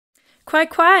Kwai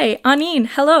kwai, Anin,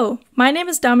 hello. My name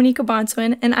is Dominica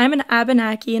Bonswin, and I'm an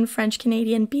Abenaki and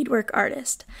French-Canadian beadwork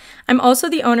artist. I'm also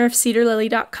the owner of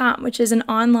cedarlily.com, which is an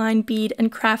online bead and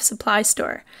craft supply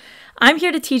store. I'm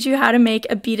here to teach you how to make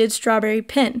a beaded strawberry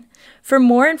pin. For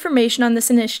more information on this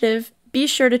initiative, be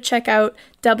sure to check out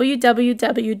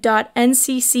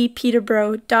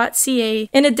www.nccpeterborough.ca.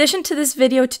 In addition to this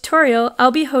video tutorial,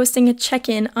 I'll be hosting a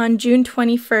check-in on June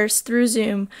 21st through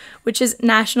Zoom, which is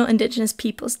National Indigenous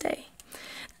Peoples Day.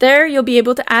 There, you'll be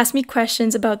able to ask me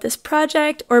questions about this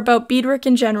project or about beadwork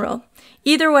in general.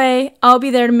 Either way, I'll be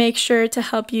there to make sure to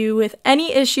help you with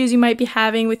any issues you might be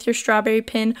having with your strawberry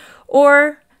pin,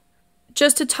 or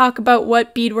just to talk about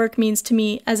what beadwork means to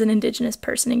me as an Indigenous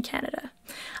person in Canada.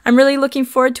 I'm really looking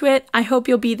forward to it. I hope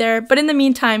you'll be there, but in the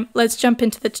meantime, let's jump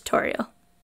into the tutorial.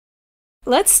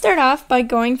 Let's start off by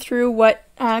going through what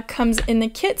comes in the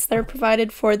kits that are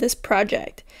provided for this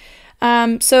project.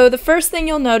 So the first thing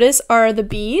you'll notice are the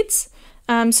beads.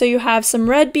 So you have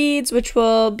some red beads, which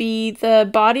will be the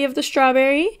body of the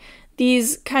strawberry.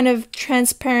 These kind of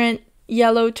transparent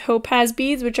yellow topaz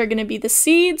beads, which are going to be the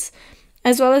seeds,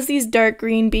 as well as these dark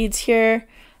green beads here,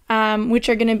 which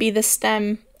are going to be the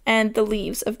stem and the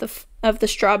leaves of the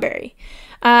strawberry.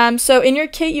 So in your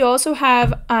kit, you also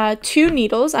have 2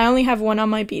 needles. I only have one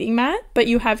on my beading mat, but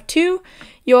you have 2.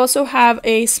 You also have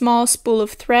a small spool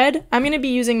of thread. I'm going to be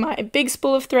using my big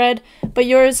spool of thread, but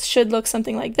yours should look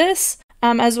something like this,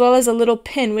 as well as a little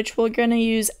pin, which we're going to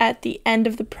use at the end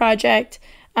of the project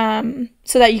so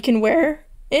that you can wear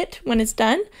it when it's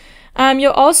done.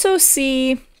 You'll also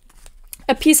see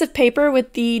a piece of paper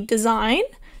with the design.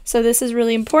 So this is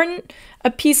really important. A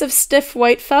piece of stiff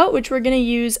white felt, which we're going to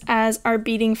use as our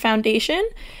beading foundation,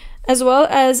 as well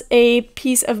as a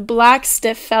piece of black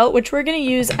stiff felt, which we're going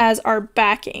to use as our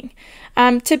backing.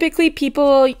 Typically,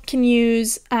 people can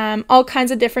use all kinds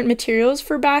of different materials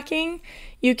for backing.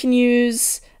 You can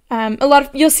use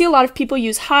you'll see a lot of people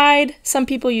use hide, some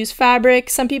people use fabric,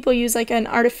 some people use like an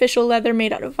artificial leather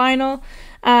made out of vinyl.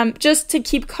 Just to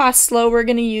keep costs low, we're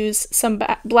going to use some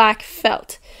black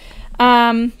felt.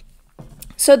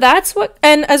 So that's what,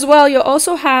 and as well, you'll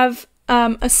also have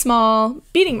a small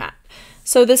beading mat.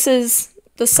 So this is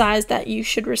the size that you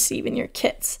should receive in your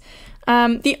kits.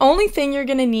 The only thing you're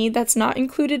going to need that's not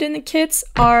included in the kits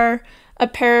are a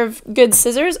pair of good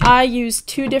scissors. I use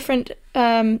 2 different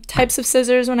types of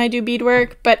scissors when I do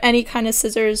beadwork, but any kind of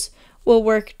scissors will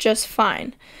work just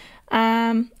fine.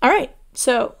 All right,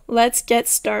 so let's get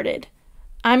started.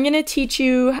 I'm going to teach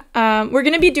you, we're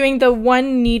going to be doing the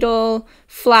 1 needle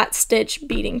flat stitch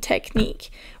beading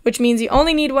technique, which means you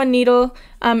only need 1 needle.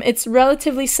 It's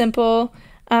relatively simple,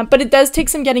 but it does take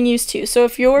some getting used to. So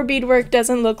if your beadwork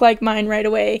doesn't look like mine right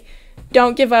away,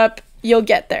 don't give up, you'll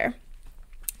get there.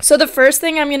 So the first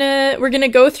thing we're going to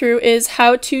go through is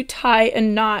how to tie a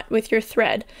knot with your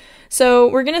thread. So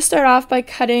we're going to start off by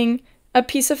cutting a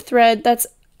piece of thread that's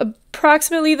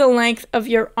approximately the length of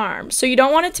your arm. So you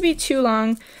don't want it to be too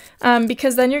long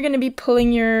because then you're going to be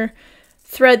pulling your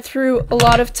thread through a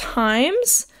lot of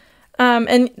times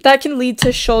and that can lead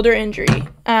to shoulder injury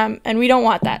and we don't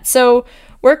want that. So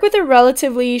work with a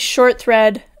relatively short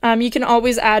thread. You can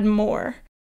always add more.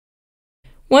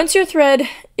 Once your thread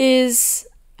is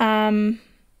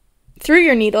through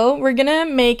your needle, we're going to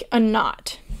make a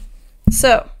knot.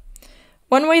 So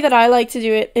one way that I like to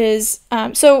do it is,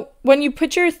 so when you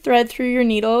put your thread through your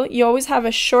needle, you always have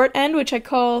a short end, which I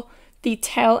call the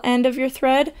tail end of your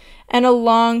thread, and a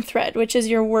long thread, which is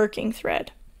your working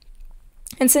thread.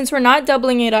 And since we're not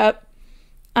doubling it up,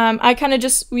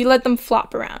 we let them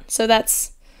flop around. So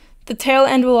that's, the tail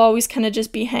end will always kind of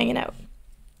just be hanging out.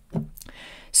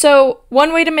 So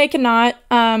one way to make a knot,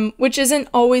 which isn't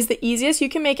always the easiest, you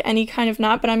can make any kind of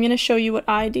knot, but I'm going to show you what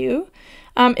I do.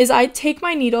 Is I take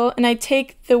my needle and I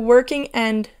take the working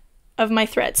end of my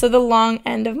thread, so the long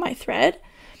end of my thread.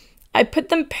 I put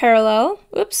them parallel.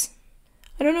 Whoops.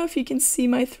 I don't know if you can see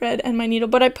my thread and my needle,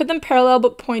 but I put them parallel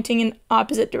but pointing in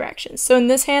opposite directions. So in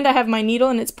this hand I have my needle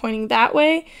and it's pointing that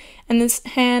way, and this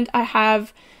hand I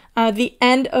have the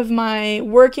end of my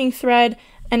working thread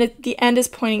and the end is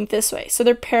pointing this way. So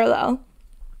they're parallel.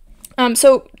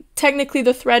 So technically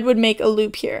the thread would make a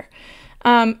loop here.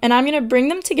 And I'm going to bring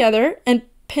them together and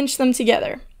pinch them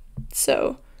together.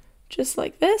 So just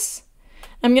like this.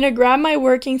 I'm going to grab my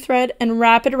working thread and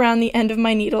wrap it around the end of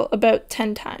my needle about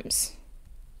 10 times.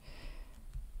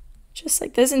 Just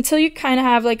like this until you kind of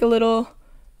have like a little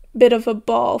bit of a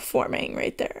ball forming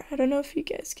right there. I don't know if you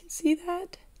guys can see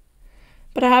that,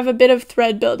 but I have a bit of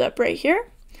thread buildup right here.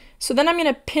 So then I'm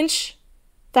going to pinch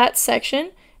that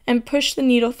section and push the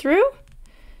needle through.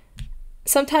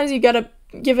 Sometimes you got to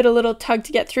give it a little tug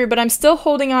to get through, but I'm still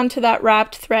holding on to that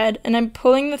wrapped thread, and I'm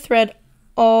pulling the thread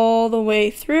all the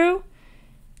way through.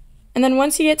 And then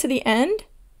once you get to the end,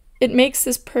 it makes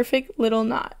this perfect little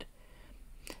knot.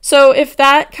 So if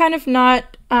that kind of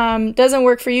knot doesn't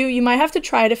work for you, you might have to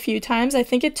try it a few times. I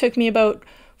think it took me about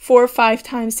 4 or 5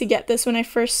 times to get this when I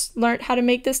first learned how to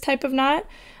make this type of knot.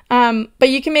 But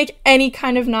you can make any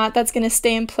kind of knot that's going to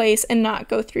stay in place and not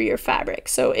go through your fabric.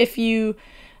 So if you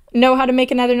know how to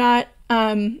make another knot,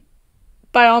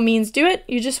 by all means do it.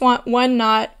 You just want one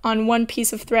knot on one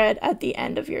piece of thread at the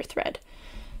end of your thread.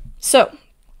 So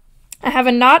I have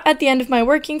a knot at the end of my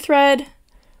working thread.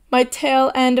 My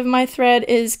tail end of my thread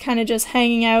is kind of just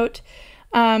hanging out.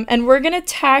 And we're going to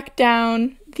tack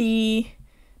down the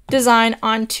design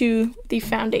onto the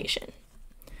foundation.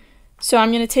 So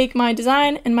I'm going to take my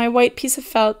design and my white piece of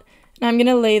felt, and I'm going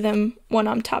to lay them one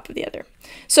on top of the other.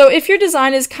 So if your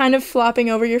design is kind of flopping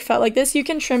over your felt like this, you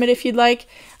can trim it if you'd like.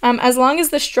 As long as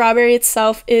the strawberry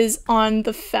itself is on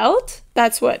the felt,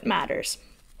 that's what matters.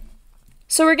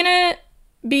 So we're going to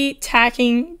be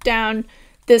tacking down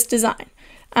this design.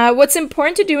 What's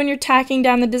important to do when you're tacking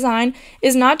down the design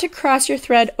is not to cross your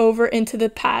thread over into the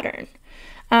pattern.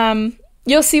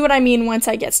 You'll see what I mean once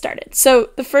I get started.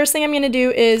 So the first thing I'm going to do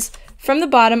is, from the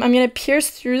bottom, I'm going to pierce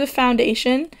through the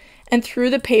foundation and through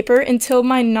the paper until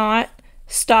my knot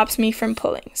stops me from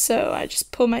pulling. So I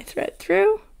just pull my thread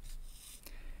through,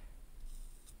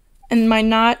 and my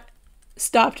knot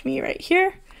stopped me right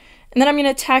here. And then I'm going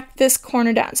to tack this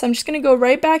corner down. So I'm just going to go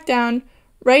right back down,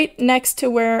 right next to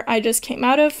where I just came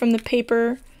out of, from the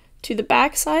paper to the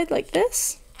back side like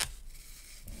this,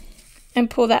 and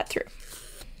pull that through.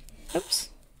 Oops.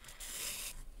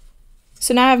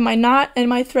 So now I have my knot and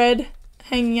my thread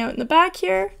hanging out in the back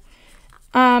here.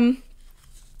 And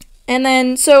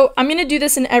then, so I'm going to do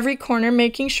this in every corner,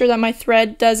 making sure that my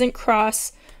thread doesn't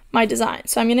cross my design.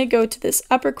 So I'm going to go to this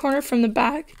upper corner from the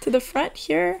back to the front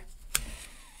here.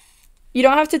 You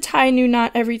don't have to tie a new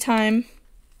knot every time.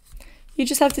 You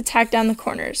just have to tack down the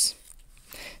corners.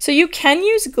 So you can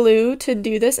use glue to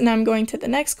do this, and I'm going to the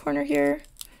next corner here.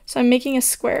 So I'm making a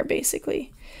square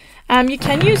basically. You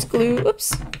can use glue,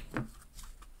 oops.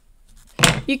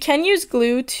 You can use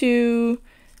glue to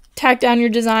tack down your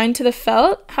design to the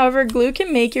felt. However, glue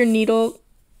can make your needle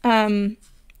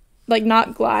like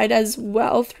not glide as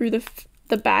well through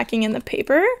the backing and the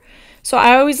paper. So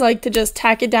I always like to just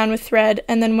tack it down with thread,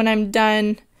 and then when I'm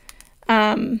done,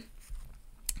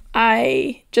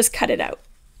 I just cut it out.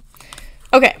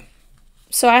 Okay,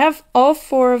 so I have all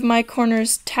 4 of my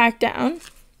corners tacked down.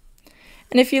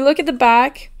 And if you look at the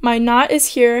back, my knot is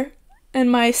here, and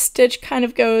my stitch kind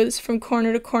of goes from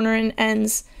corner to corner and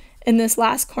ends in this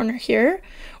last corner here.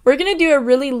 We're going to do a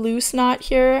really loose knot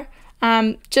here,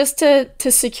 just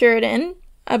to secure it in,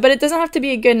 but it doesn't have to be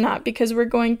a good knot because we're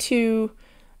going to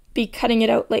be cutting it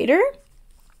out later.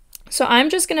 So I'm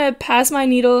just going to pass my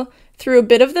needle through a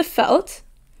bit of the felt.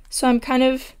 So I'm kind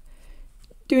of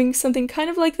doing something kind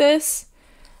of like this,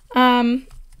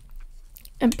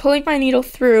 and pulling my needle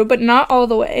through, but not all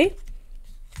the way.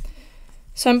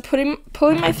 So I'm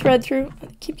pulling my thread through. I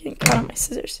keep getting caught on my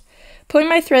scissors. Pulling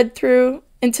my thread through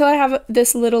until I have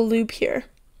this little loop here.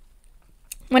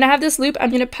 When I have this loop, I'm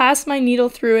going to pass my needle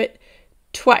through it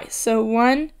twice. So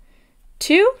 1,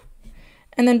 2,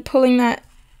 and then pulling that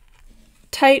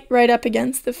tight right up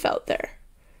against the felt there.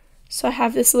 So I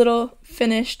have this little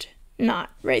finished knot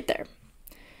right there.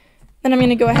 Then I'm going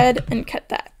to go ahead and cut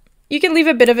that. You can leave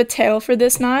a bit of a tail for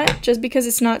this knot just because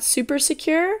it's not super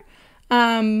secure.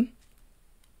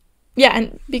 Yeah,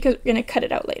 and because we're going to cut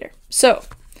it out later. So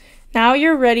now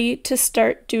you're ready to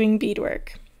start doing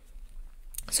beadwork.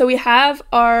 So we have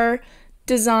our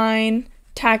design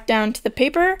tacked down to the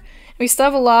paper. We still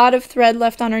have a lot of thread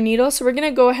left on our needle, so we're going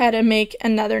to go ahead and make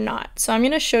another knot. So I'm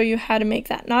going to show you how to make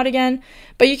that knot again,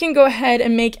 but you can go ahead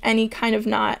and make any kind of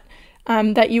knot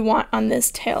that you want on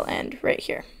this tail end right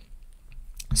here.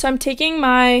 So I'm taking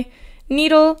my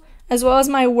needle as well as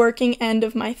my working end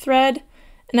of my thread,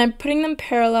 and I'm putting them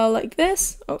parallel like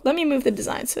this. Oh, let me move the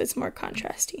design so it's more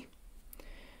contrasty.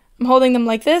 I'm holding them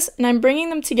like this, and I'm bringing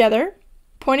them together,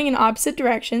 pointing in opposite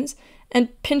directions, and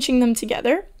pinching them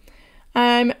together.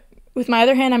 With my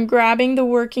other hand, I'm grabbing the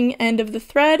working end of the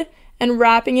thread and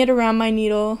wrapping it around my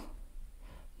needle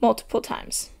multiple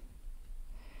times.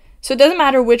 So it doesn't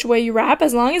matter which way you wrap,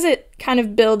 as long as it kind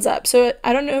of builds up. So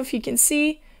I don't know if you can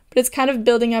see, but it's kind of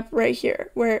building up right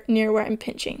here, near where I'm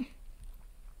pinching.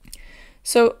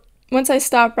 So once I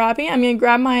stop wrapping, I'm going to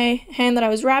grab my hand that I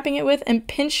was wrapping it with and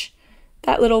pinch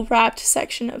that little wrapped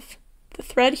section of the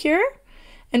thread here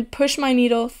and push my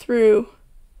needle through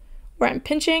where I'm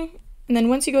pinching, And then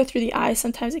once you go through the eye,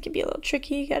 sometimes it can be a little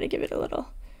tricky. You got to give it a little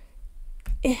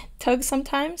tug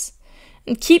sometimes.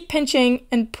 And keep pinching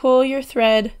and pull your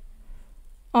thread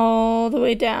all the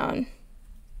way down,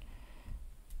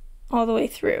 all the way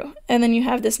through. And then you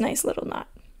have this nice little knot.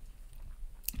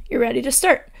 You're ready to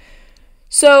start.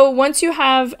 So once you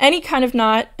have any kind of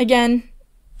knot, again,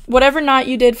 whatever knot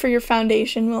you did for your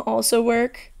foundation will also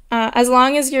work, as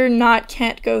long as your knot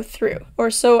can't go through,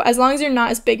 as long as your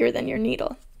knot is bigger than your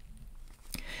needle.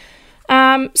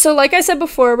 So like I said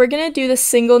before, we're going to do the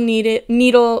single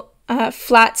needle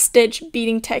flat stitch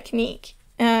beading technique.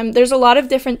 There's a lot of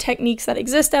different techniques that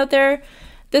exist out there.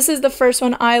 This is the first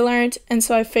one I learned, and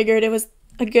so I figured it was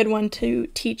a good one to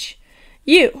teach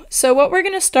you. So what we're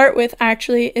going to start with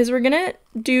actually is we're going to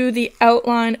do the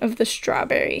outline of the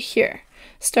strawberry here,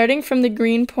 starting from the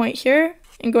green point here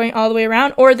and going all the way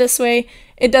around, or this way.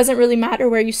 It doesn't really matter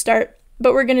where you start,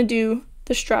 but we're going to do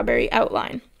the strawberry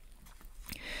outline.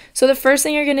 So the first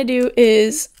thing you're going to do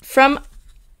is from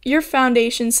your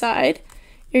foundation side,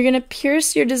 you're going to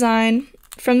pierce your design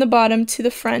from the bottom to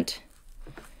the front,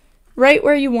 right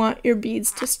where you want your beads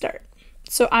to start.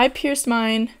 So I pierced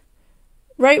mine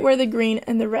right where the green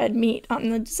and the red meet on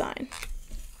the design.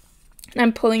 And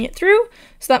I'm pulling it through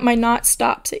so that my knot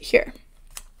stops it here.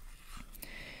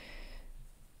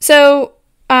 So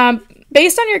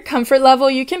based on your comfort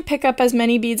level, you can pick up as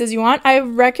many beads as you want. I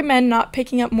recommend not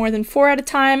picking up more than 4 at a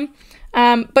time.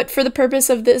 But for the purpose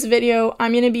of this video,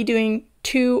 I'm going to be doing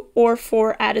 2 or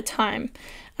 4 at a time.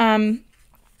 I'm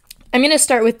going to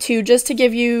start with 2 just to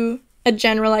give you a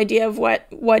general idea of what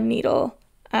one needle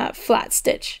flat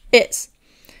stitch is.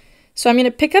 So I'm going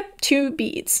to pick up 2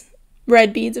 beads,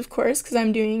 red beads of course, because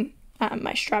I'm doing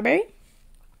my strawberry.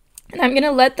 And I'm going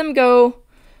to let them go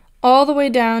all the way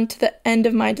down to the end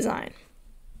of my design.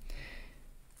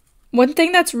 One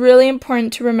thing that's really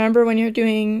important to remember when you're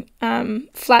doing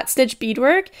flat stitch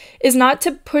beadwork is not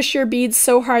to push your beads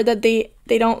so hard that they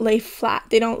don't lay flat,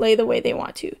 they don't lay the way they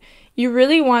want to. You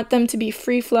really want them to be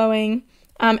free-flowing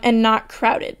and not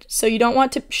crowded. So you don't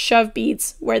want to shove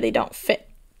beads where they don't fit.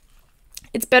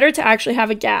 It's better to actually have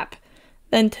a gap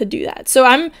than to do that. So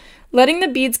I'm letting the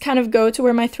beads kind of go to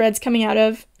where my thread's coming out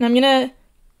of, and I'm going to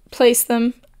place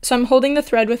them. So I'm holding the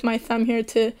thread with my thumb here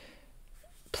to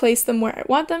place them where I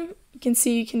want them. You can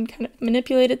see you can kind of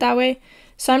manipulate it that way.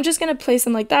 So I'm just going to place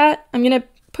them like that. I'm going to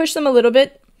push them a little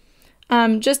bit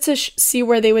just to see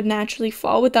where they would naturally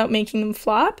fall without making them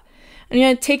flop. I'm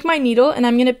going to take my needle and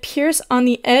I'm going to pierce on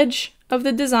the edge of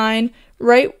the design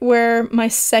right where my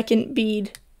second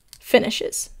bead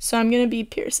finishes. So I'm going to be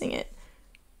piercing it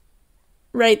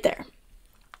right there.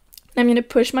 I'm going to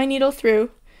push my needle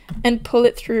through and pull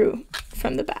it through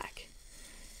from the back.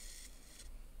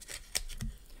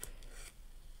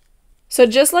 So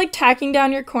just like tacking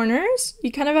down your corners,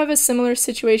 you kind of have a similar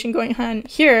situation going on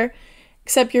here,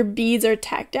 except your beads are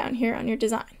tacked down here on your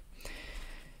design.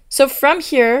 So from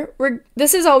here,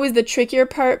 this is always the trickier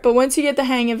part, but once you get the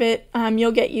hang of it,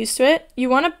 you'll get used to it. You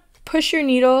want to push your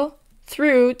needle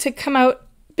through to come out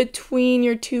between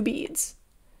your 2 beads.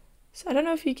 So I don't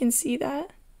know if you can see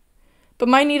that, but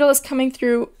my needle is coming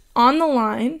through on the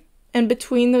line and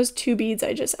between those 2 beads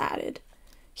I just added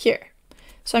here.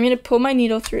 So I'm going to pull my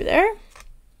needle through there.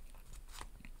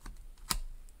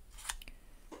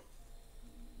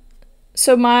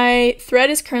 So my thread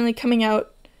is currently coming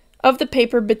out of the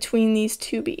paper between these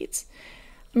 2 beads.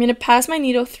 I'm going to pass my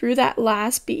needle through that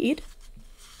last bead,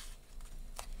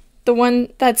 the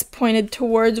one that's pointed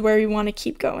towards where you want to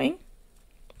keep going.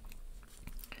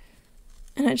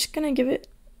 And I'm just going to give it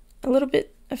a little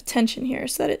bit of tension here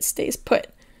so that it stays put.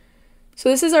 So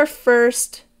this is our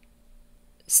first,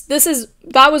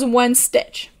 that was 1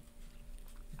 stitch.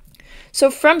 So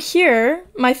from here,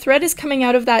 my thread is coming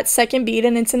out of that second bead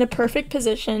and it's in a perfect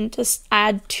position to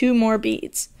add 2 more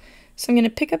beads. So I'm going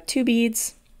to pick up 2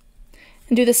 beads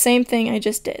and do the same thing I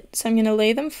just did. So I'm going to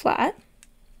lay them flat,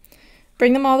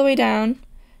 bring them all the way down,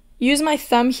 use my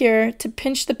thumb here to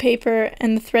pinch the paper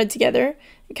and the thread together,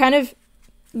 and kind of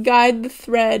guide the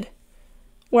thread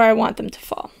where I want them to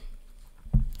fall.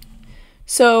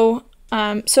 So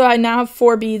I now have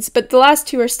 4 beads, but the last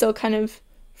 2 are still kind of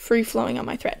free flowing on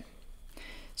my thread.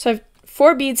 So I have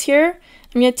 4 beads here.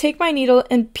 I'm going to take my needle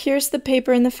and pierce the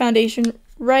paper in the foundation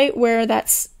right where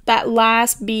that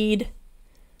last bead,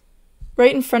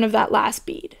 right in front of that last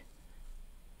bead,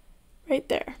 right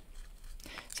there.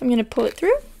 So I'm going to pull it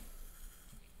through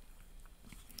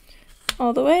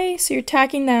all the way. So you're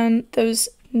tacking down those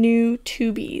new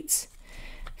 2 beads.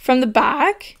 From the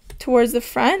back towards the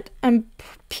front, I'm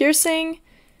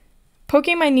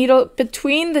poking my needle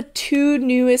between the 2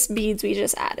 newest beads we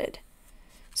just added.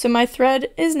 So my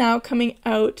thread is now coming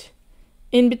out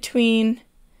in between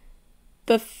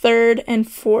the third and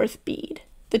fourth bead,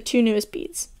 the two newest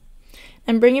beads.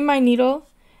 I'm bringing my needle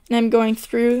and I'm going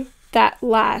through that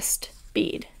last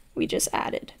bead we just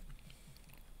added.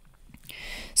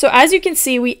 So as you can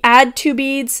see, we add 2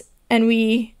 beads and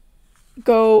we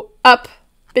go up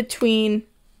between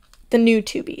the new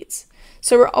 2 beads.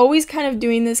 So we're always kind of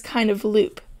doing this kind of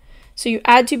loop. So you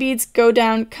add 2 beads, go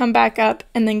down, come back up,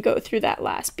 and then go through that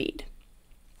last bead.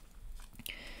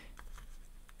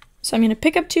 So I'm going to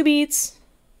pick up 2 beads,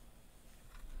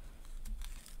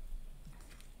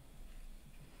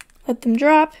 let them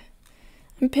drop.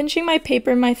 I'm pinching my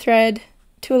paper and my thread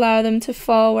to allow them to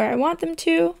fall where I want them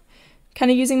to, kind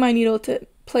of using my needle to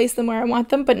place them where I want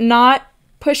them, but not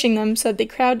pushing them so that they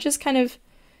crowd, just kind of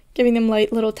giving them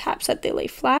light little taps that they lay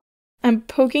flat. I'm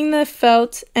poking the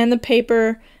felt and the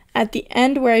paper at the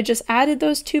end where I just added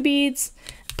those 2 beads,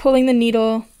 pulling the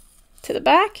needle to the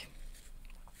back,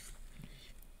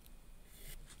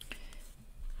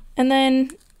 and then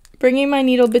bringing my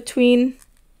needle between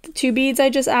the 2 beads I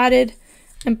just added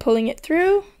and pulling it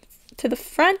through to the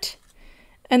front,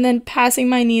 and then passing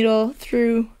my needle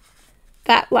through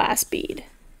that last bead.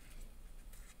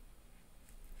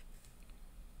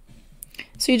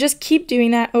 So you just keep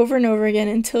doing that over and over again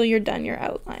until you're done your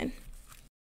outline.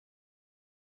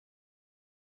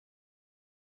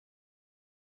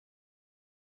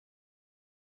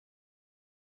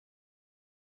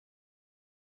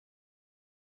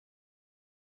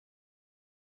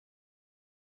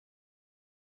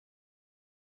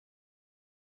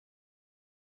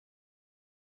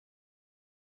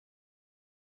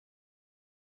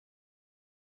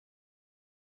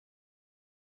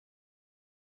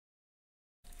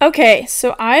 Okay,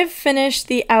 so I've finished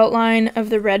the outline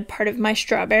of the red part of my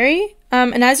strawberry,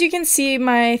 and as you can see,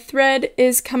 my thread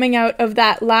is coming out of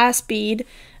that last bead,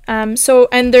 and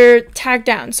they're tacked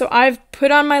down. So I've put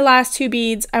on my last 2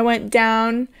 beads, I went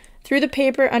down through the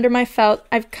paper under my felt,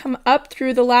 I've come up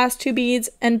through the last 2 beads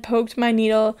and poked my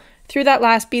needle through that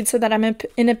last bead so that I'm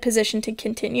in a position to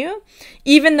continue.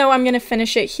 Even though I'm going to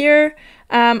finish it here,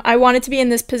 I wanted to be in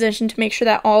this position to make sure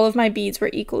that all of my beads were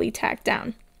equally tacked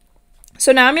down.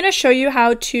 So now I'm going to show you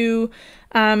how to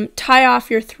tie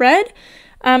off your thread.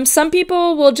 Some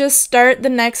people will just start the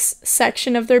next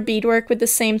section of their beadwork with the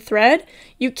same thread.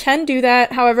 You can do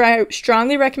that. However, I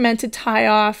strongly recommend to tie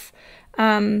off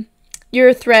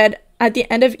your thread at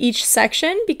the end of each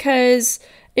section, because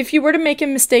if you were to make a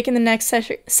mistake in the next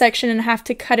section and have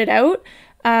to cut it out,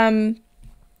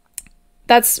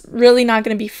 that's really not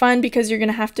going to be fun, because you're going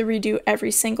to have to redo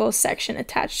every single section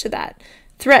attached to that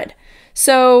thread.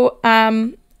 So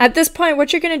at this point,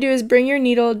 what you're going to do is bring your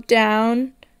needle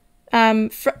down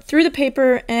through the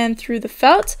paper and through the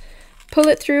felt, pull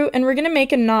it through, and we're going to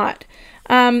make a knot.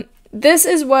 This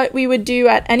is what we would do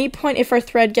at any point if our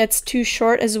thread gets too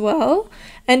short as well.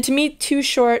 And to me, too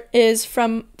short is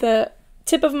from the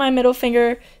tip of my middle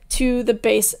finger to the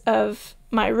base of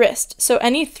my wrist. So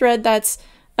any thread that's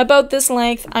about this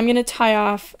length, I'm going to tie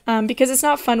off, because it's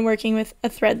not fun working with a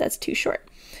thread that's too short.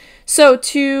 So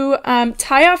to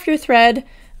tie off your thread,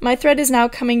 my thread is now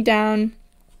coming down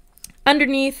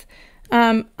underneath.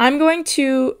 I'm going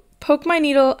to poke my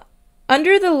needle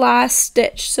under the last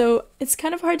stitch. So it's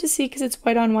kind of hard to see because it's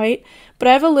white on white, but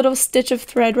I have a little stitch of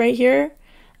thread right here.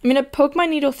 I'm going to poke my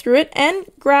needle through it and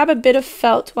grab a bit of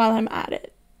felt while I'm at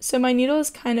it. So my needle is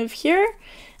kind of here.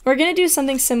 We're going to do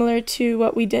something similar to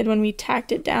what we did when we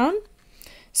tacked it down.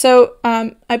 So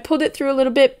I pulled it through a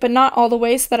little bit, but not all the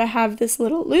way, so that I have this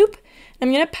little loop.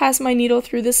 I'm going to pass my needle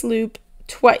through this loop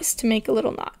twice to make a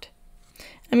little knot.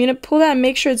 I'm going to pull that and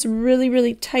make sure it's really,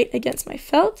 really tight against my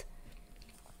felt.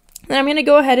 Then I'm going to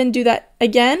go ahead and do that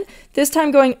again, this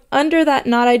time going under that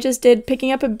knot I just did,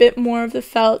 picking up a bit more of the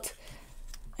felt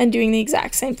and doing the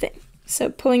exact same thing. So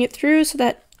pulling it through so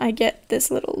that I get this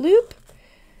little loop,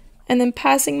 and then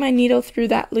passing my needle through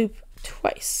that loop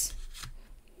twice.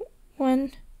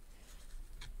 1,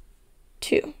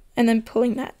 2, and then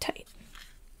pulling that tight.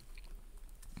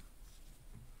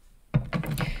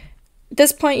 At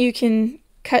this point, you can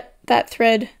cut that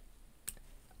thread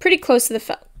pretty close to the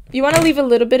felt. You want to leave a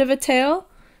little bit of a tail,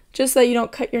 just so that you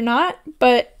don't cut your knot,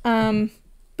 but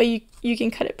you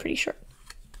can cut it pretty short.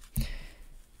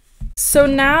 So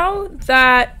now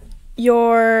that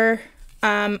your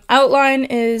outline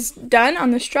is done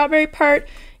on the strawberry part,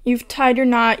 you've tied your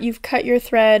knot, you've cut your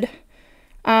thread,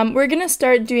 we're going to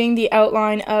start doing the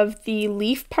outline of the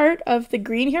leaf part of the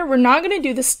green here. We're not going to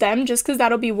do the stem just because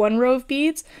that'll be 1 row of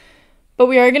beads, but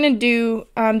we are going to do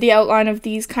the outline of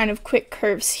these kind of quick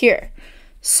curves here.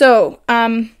 So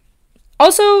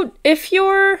Also, if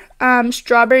your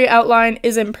strawberry outline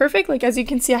isn't perfect, like as you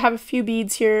can see, I have a few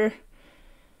beads here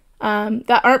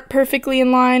that aren't perfectly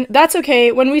in line. That's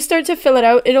okay. When we start to fill it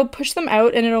out, it'll push them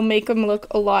out and it'll make them look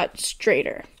a lot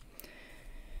straighter.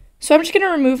 So I'm just going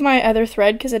to remove my other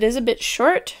thread because it is a bit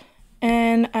short,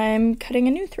 and I'm cutting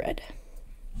a new thread.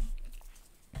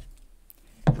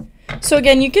 So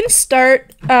again, you can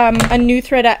start a new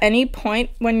thread at any point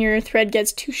when your thread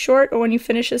gets too short or when you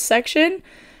finish a section.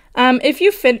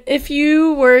 If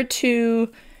you were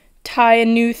to tie a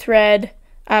new thread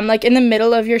like in the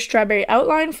middle of your strawberry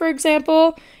outline, for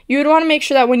example, you would want to make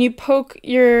sure that when you poke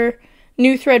your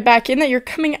new thread back in that you're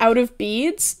coming out of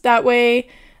beads. That way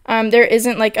there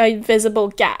isn't like a visible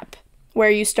gap where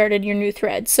you started your new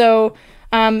thread. So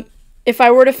if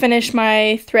I were to finish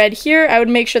my thread here, I would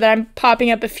make sure that I'm popping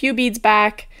up a few beads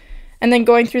back and then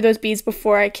going through those beads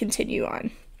before I continue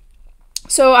on.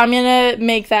 So I'm going to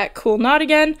make that cool knot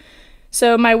again.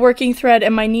 So my working thread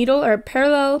and my needle are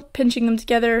parallel, pinching them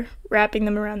together, wrapping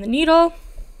them around the needle.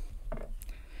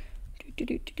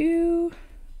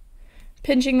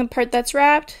 Pinching the part that's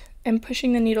wrapped and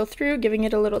pushing the needle through, giving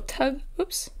it a little tug.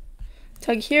 Oops.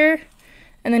 Tug here,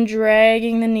 and then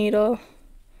dragging the needle,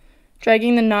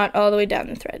 dragging the knot all the way down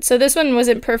the thread. So this one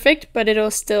wasn't perfect, but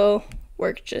it'll still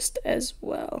work just as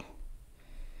well.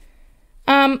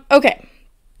 Okay.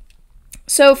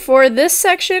 So for this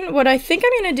section, what I think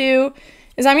I'm going to do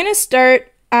is I'm going to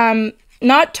start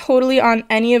not totally on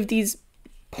any of these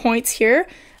points here.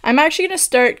 I'm actually going to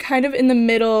start kind of in the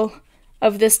middle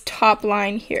of this top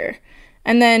line here.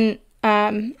 And then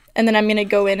I'm going to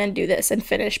go in and do this and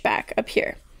finish back up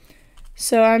here.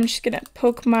 So I'm just going to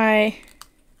poke my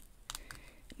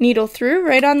needle through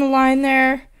right on the line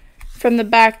there from the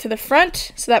back to the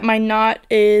front so that my knot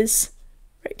is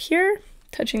right here,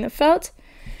 touching the felt.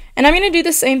 And I'm going to do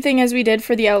the same thing as we did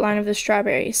for the outline of the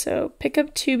strawberry. So pick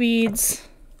up 2 beads,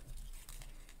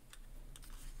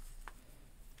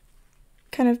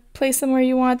 kind of place them where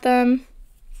you want them,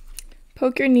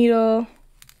 poke your needle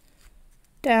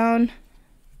down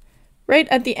right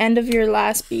at the end of your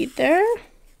last bead there.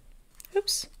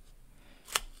 Oops.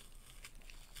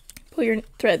 Pull your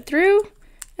thread through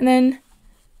and then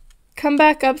come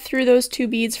back up through those 2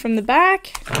 beads from the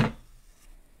back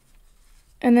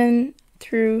and then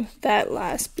through that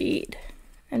last bead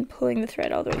and pulling the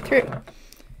thread all the way through.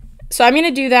 So I'm going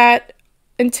to do that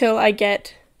until I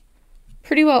get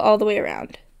pretty well all the way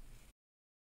around.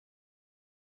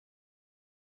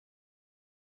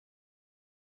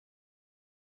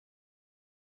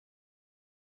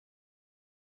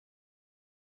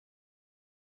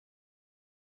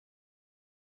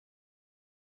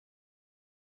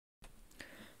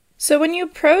 So when you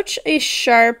approach a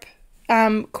sharp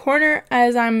corner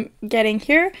as I'm getting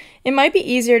here, it might be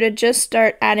easier to just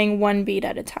start adding 1 bead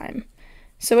at a time.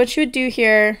 So what you would do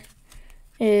here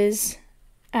is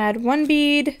add 1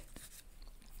 bead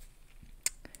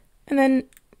and then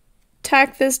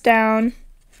tack this down.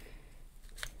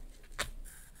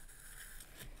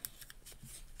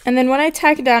 And then when I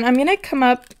tack it down, I'm going to come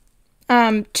up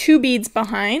 2 beads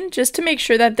behind just to make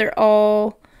sure that they're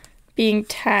all being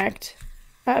tacked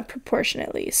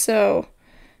proportionately. So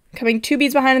coming 2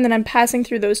 beads behind and then I'm passing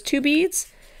through those 2 beads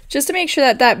just to make sure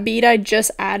that that bead I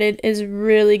just added is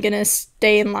really going to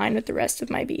stay in line with the rest of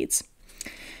my beads.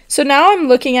 So now I'm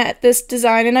looking at this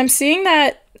design and I'm seeing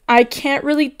that I can't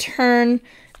really turn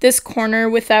this corner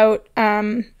without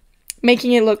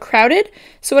making it look crowded.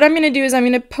 So what I'm going to do is I'm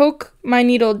going to poke my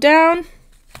needle down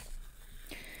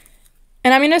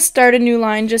and I'm going to start a new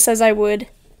line just as I would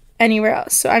anywhere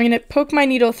else. So I'm going to poke my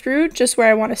needle through just where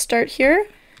I want to start here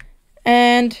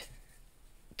and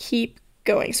keep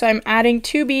going. So I'm adding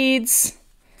 2 beads.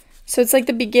 So it's like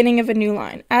the beginning of a new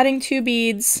line. Adding 2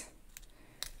 beads,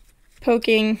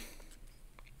 poking,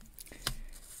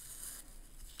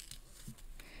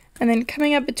 and then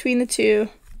coming up between the 2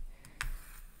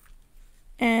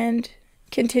 and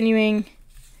continuing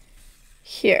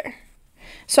here.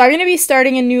 So I'm going to be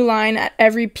starting a new line at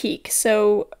every peak.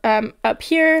 So up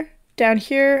here, down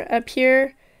here, up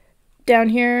here, down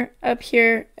here, up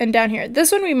here, and down here.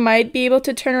 This one we might be able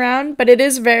to turn around, but it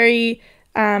is very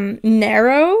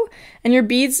narrow, and your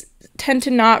beads tend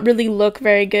to not really look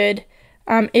very good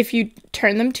if you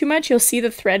turn them too much. You'll see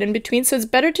the thread in between, so it's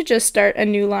better to just start a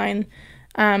new line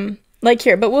like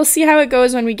here, but we'll see how it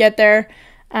goes when we get there.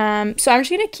 So I'm just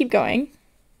going to keep going.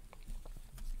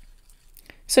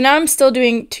 So now I'm still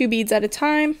doing 2 beads at a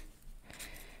time,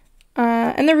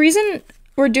 and the reason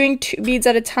we're doing 2 beads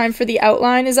at a time for the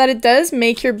outline is that it does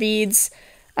make your beads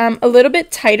a little bit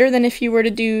tighter than if you were to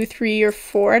do 3 or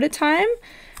 4 at a time.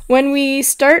 When we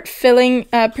start filling,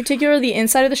 particularly the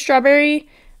inside of the strawberry,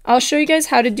 I'll show you guys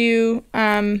how to do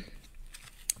the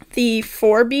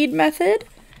 4-bead method.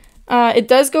 It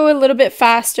does go a little bit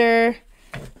faster,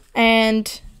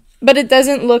 but it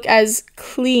doesn't look as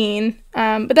clean,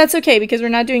 but that's okay because we're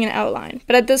not doing an outline.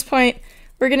 But at this point,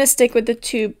 we're going to stick with the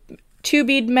two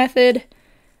bead method,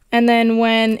 and then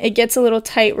when it gets a little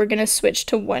tight, we're going to switch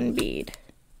to 1 bead.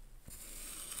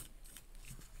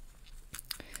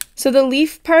 So the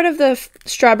leaf part of the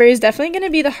strawberry is definitely going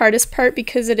to be the hardest part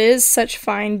because it is such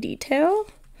fine detail,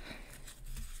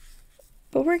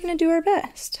 but we're going to do our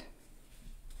best.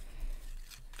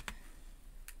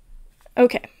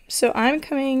 Okay, so I'm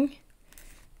coming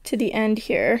to the end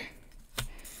here.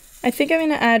 I think I'm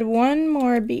going to add 1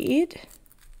 more bead.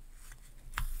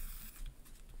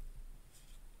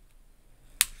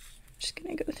 Just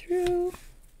going to go through.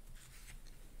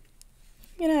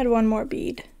 I'm going to add 1 more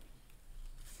bead.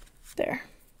 There.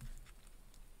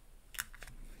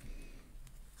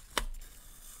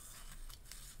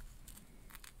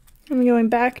 I'm going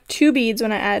back 2 beads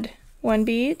when I add 1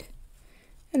 bead,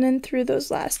 and then through those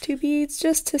last 2 beads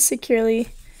just to securely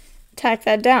tack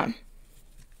that down.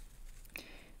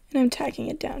 And I'm tacking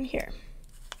it down here.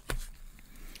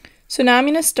 So now I'm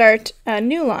going to start a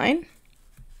new line,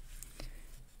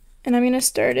 and I'm going to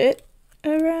start it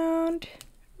around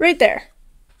right there.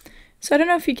 So I don't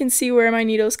know if you can see where my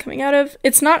needle is coming out of.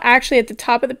 It's not actually at the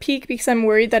top of the peak because I'm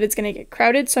worried that it's going to get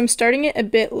crowded, so I'm starting it a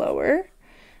bit lower.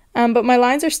 But my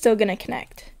lines are still going to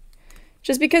connect.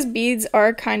 Just because beads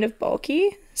are kind of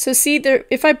bulky. So see,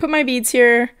 if I put my beads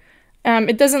here,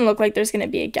 it doesn't look like there's going to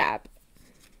be a gap.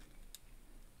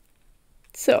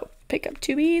 So pick up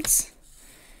 2 beads,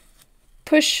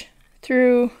 push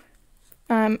through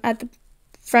at the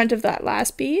front of that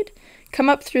last bead, come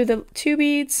up through the 2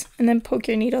 beads, and then poke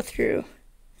your needle through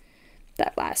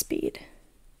that last bead.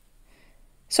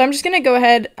 So I'm just going to go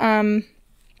ahead and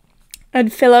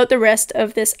fill out the rest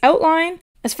of this outline.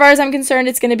 As far as I'm concerned,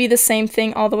 it's going to be the same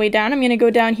thing all the way down. I'm going to go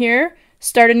down here,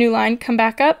 start a new line, come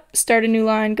back up, start a new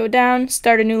line, go down,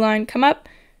 start a new line, come up,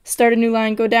 start a new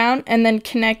line, go down, and then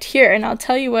connect here. And I'll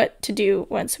tell you what to do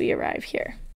once we arrive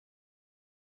here.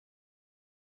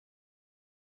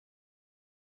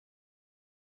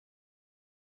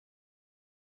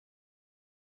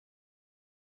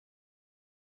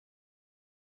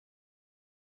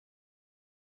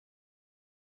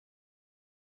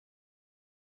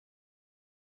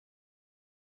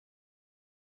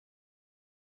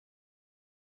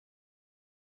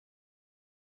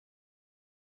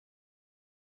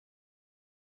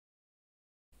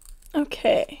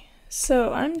 Okay,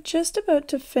 so I'm just about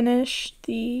to finish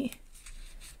the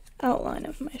outline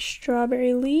of my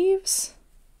strawberry leaves.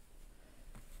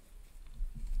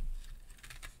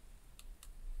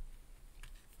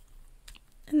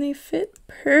 And they fit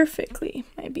perfectly,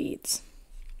 my beads.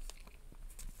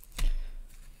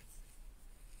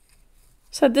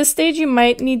 So at this stage you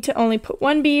might need to only put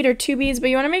 1 bead or 2 beads, but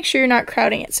you want to make sure you're not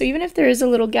crowding it. So even if there is a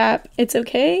little gap, it's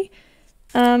okay.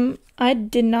 I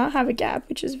did not have a gap,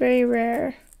 which is very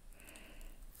rare.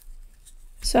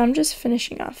 So I'm just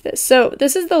finishing off this. So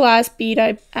this is the last bead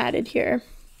I added here.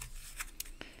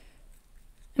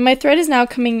 And my thread is now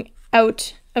coming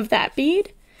out of that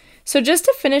bead. So just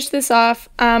to finish this off,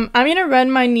 I'm going to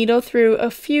run my needle through a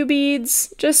few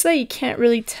beads just so that you can't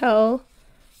really tell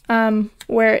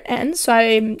where it ends. So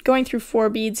I'm going through 4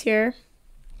 beads here.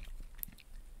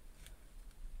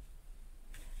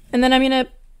 And then I'm going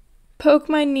to poke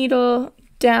my needle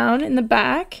down in the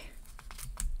back.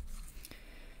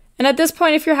 And at this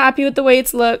point, if you're happy with the way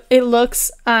it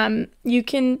looks, you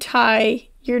can tie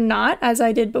your knot as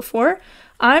I did before.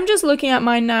 I'm just looking at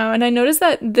mine now, and I noticed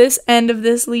that this end of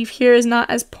this leaf here is not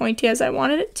as pointy as I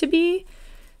wanted it to be.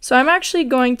 So I'm actually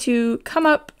going to come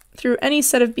up through any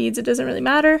set of beads, it doesn't really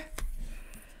matter.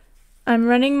 I'm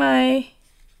running my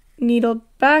needle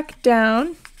back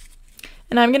down,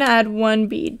 and I'm going to add 1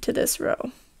 bead to this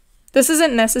row. This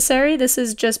isn't necessary, this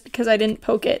is just because I didn't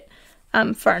poke it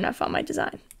far enough on my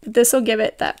design. But this will give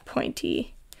it that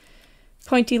pointy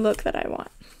look that I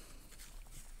want.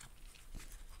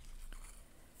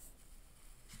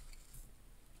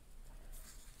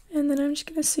 And then I'm just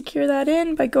going to secure that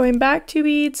in by going back 2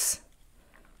 beads,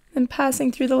 then passing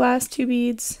through the last 2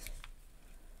 beads,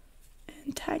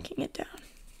 and tacking it down.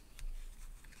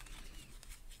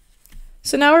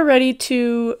 So now we're ready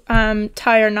to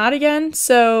tie our knot again.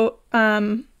 So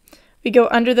we go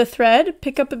under the thread,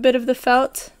 pick up a bit of the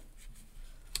felt.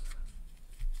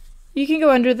 You can go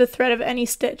under the thread of any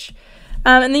stitch.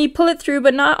 And then you pull it through,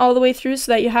 but not all the way through,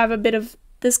 so that you have a bit of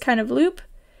this kind of loop.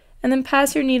 And then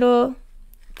pass your needle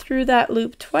through that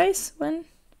loop twice. 1,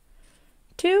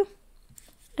 2,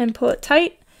 and pull it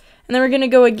tight. And then we're going to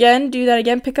go again, do that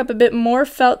again, pick up a bit more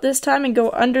felt this time and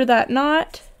go under that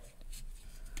knot.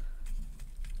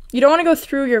 You don't want to go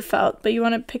through your felt, but you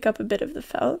want to pick up a bit of the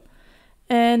felt.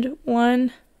 And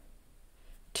 1,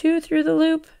 2 through the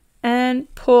loop,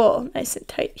 and pull nice and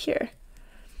tight here.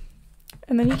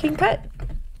 And then you can cut.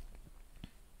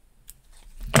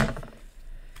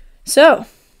 So,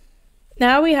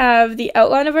 now we have the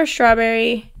outline of our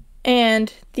strawberry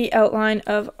and the outline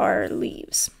of our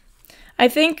leaves. I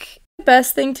think the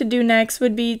best thing to do next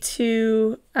would be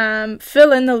to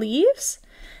fill in the leaves.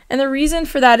 And the reason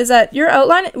for that is that your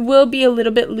outline will be a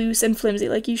little bit loose and flimsy.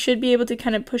 Like, you should be able to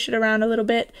kind of push it around a little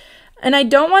bit. And I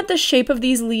don't want the shape of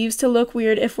these leaves to look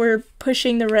weird if we're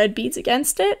pushing the red beads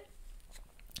against it.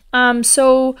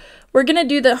 So we're going to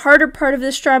do the harder part of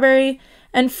the strawberry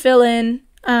and fill in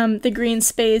the green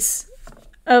space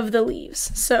of the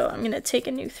leaves. So I'm going to take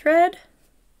a new thread.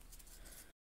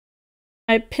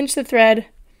 I pinch the thread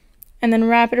and then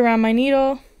wrap it around my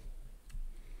needle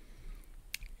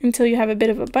until you have a bit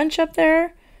of a bunch up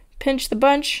there. Pinch the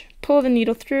bunch, pull the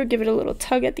needle through, give it a little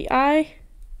tug at the eye,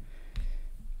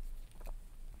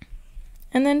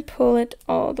 and then pull it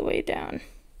all the way down.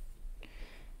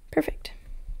 Perfect.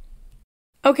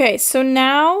 Okay, so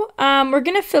now we're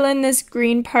going to fill in this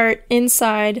green part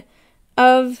inside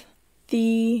of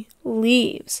the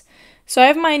leaves. So I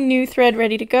have my new thread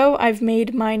ready to go. I've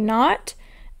made my knot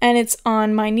and it's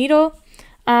on my needle.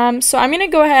 So I'm going to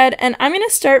go ahead and I'm going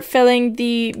to start filling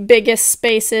the biggest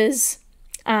spaces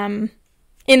in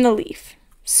the leaf.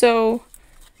 So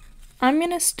I'm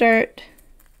going to start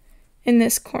in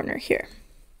this corner here.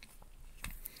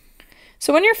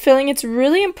 So when you're filling, it's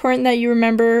really important that you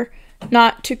remember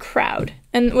not to crowd.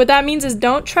 And what that means is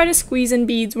don't try to squeeze in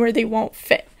beads where they won't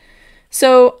fit.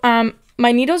 So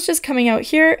my needle's just coming out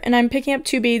here and I'm picking up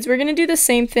 2 beads. We're going to do the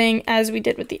same thing as we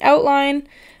did with the outline,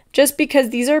 just because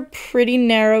these are pretty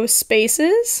narrow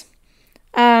spaces.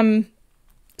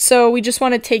 So we just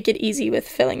want to take it easy with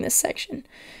filling this section.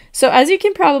 So as you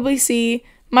can probably see,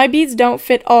 my beads don't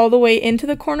fit all the way into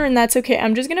the corner, and that's okay.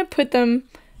 I'm just going to put them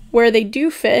where they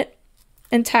do fit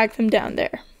and tack them down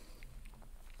there.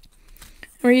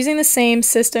 We're using the same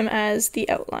system as the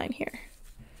outline here.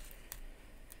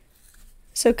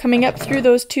 So coming up through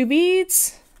those 2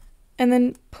 beads and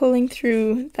then pulling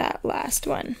through that last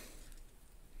one.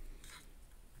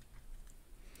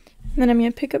 And then I'm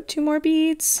going to pick up 2 more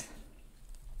beads.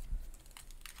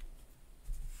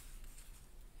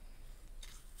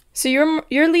 So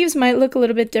your leaves might look a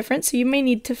little bit different, so you may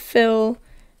need to fill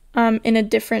in a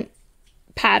different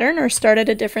pattern or start at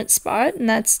a different spot, and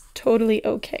that's totally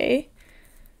okay.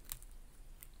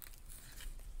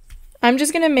 I'm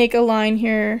just going to make a line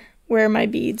here where my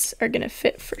beads are going to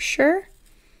fit for sure.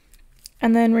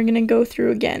 And then we're going to go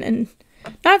through again and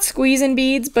not squeeze in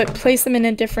beads, but place them in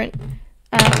a different,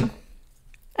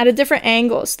 at a different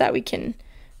angle so that we can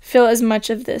fill as much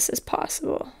of this as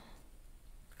possible.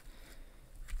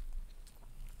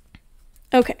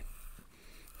 Okay,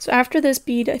 so after this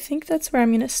bead, I think that's where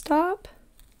I'm going to stop.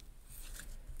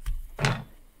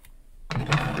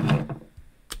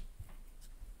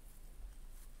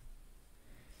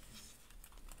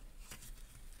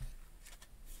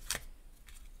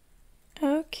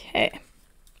 Okay,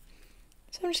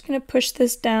 so I'm just going to push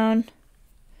this down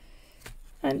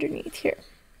underneath here.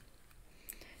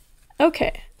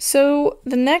 Okay, so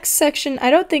the next section, I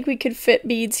don't think we could fit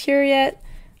beads here yet.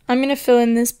 I'm going to fill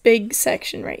in this big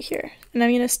section right here, and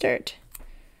I'm going to start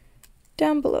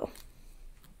down below.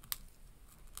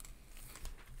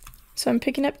 So I'm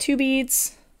picking up 2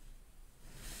 beads.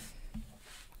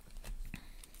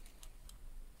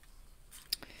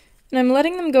 And I'm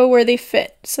letting them go where they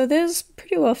fit. So this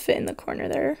pretty well fit in the corner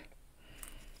there.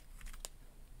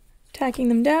 Tacking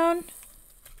them down.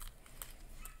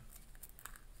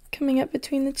 Coming up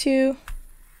between the 2.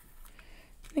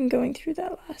 And going through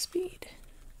that last bead.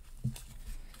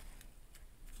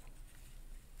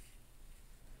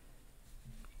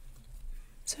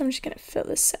 So I'm just going to fill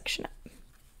this section up.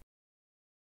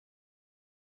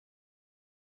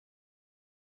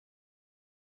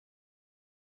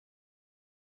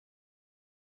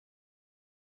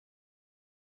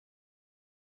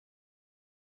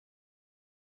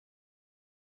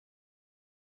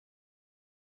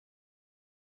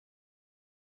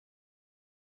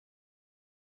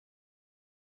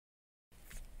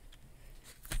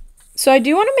 So I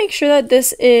do want to make sure that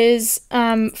this is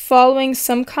following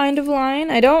some kind of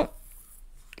line. I don't,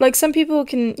 like some people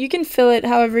you can fill it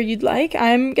however you'd like.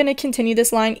 I'm going to continue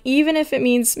this line even if it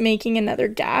means making another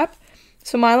gap.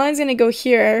 So my line's going to go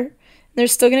here.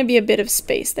 There's still going to be a bit of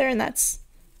space there, and that's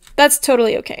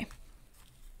totally okay.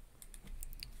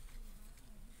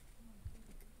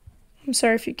 I'm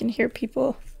sorry if you can hear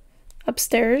people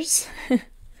upstairs.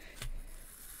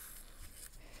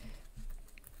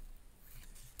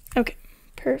 Okay,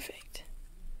 perfect.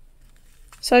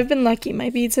 So I've been lucky. My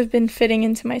beads have been fitting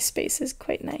into my spaces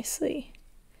quite nicely.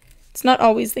 It's not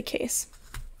always the case.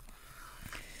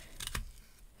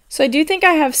 So I do think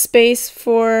I have space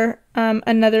for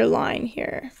another line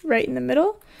here, right in the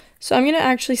middle. So I'm going to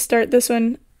actually start this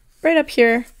one right up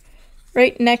here,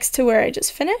 right next to where I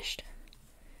just finished.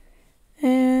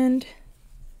 And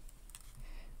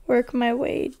work my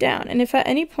way down. And if at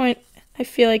any point I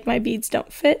feel like my beads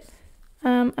don't fit,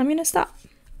 I'm going to stop.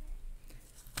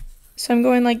 So I'm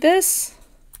going like this,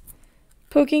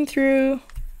 poking through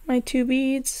my 2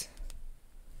 beads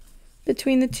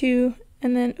between the 2,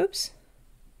 and then, oops,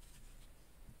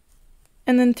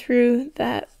 and then through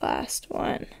that last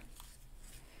one.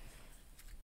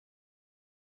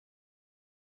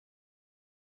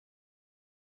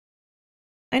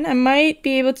 And I might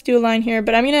be able to do a line here,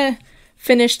 but I'm going to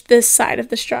finish this side of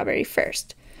the strawberry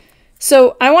first.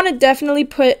 So I want to definitely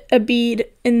put a bead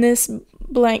in this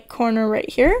blank corner right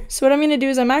here. So what I'm going to do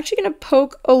is I'm actually going to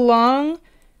poke along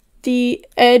the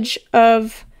edge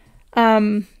of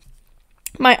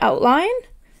my outline,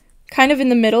 kind of in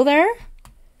the middle there.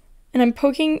 And I'm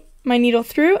poking my needle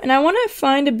through, and I want to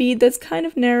find a bead that's kind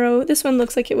of narrow. This one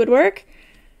looks like it would work.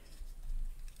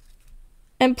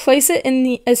 And place it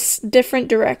in a different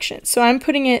direction. So I'm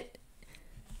putting it,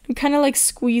 I'm kind of like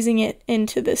squeezing it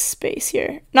into this space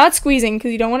here. Not squeezing,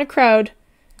 because you don't want to crowd,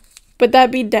 but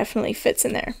that bead definitely fits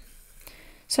in there.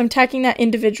 So I'm tacking that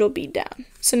individual bead down.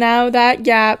 So now that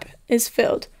gap is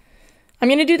filled. I'm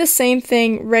going to do the same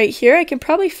thing right here. I can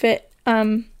probably fit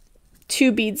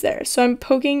 2 beads there. So I'm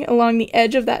poking along the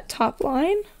edge of that top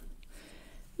line,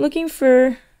 looking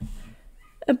for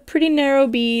a pretty narrow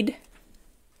bead.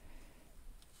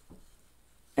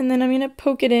 And then I'm going to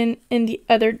poke it in the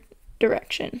other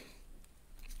direction.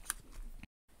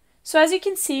 So as you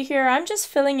can see here, I'm just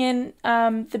filling in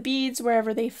the beads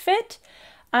wherever they fit.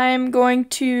 I'm going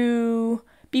to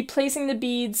be placing the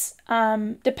beads,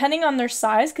 depending on their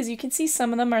size, because you can see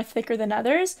some of them are thicker than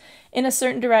others, in a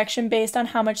certain direction based on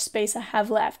how much space I have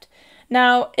left.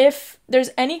 Now, if there's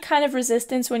any kind of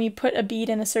resistance when you put a bead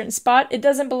in a certain spot, it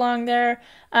doesn't belong there.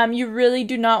 You really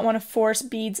do not want to force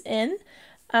beads in.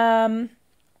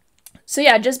 So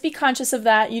yeah, just be conscious of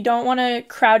that. You don't want to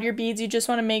crowd your beads. You just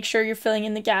want to make sure you're filling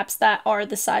in the gaps that are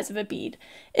the size of a bead.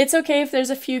 It's okay if there's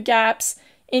a few gaps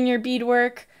in your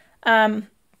beadwork.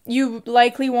 You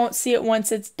likely won't see it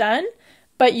once it's done,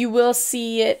 but you will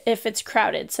see it if it's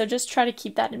crowded. So just try to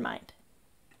keep that in mind.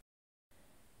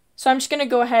 So I'm just going to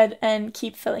go ahead and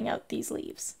keep filling out these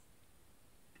leaves.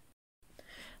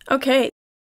 Okay.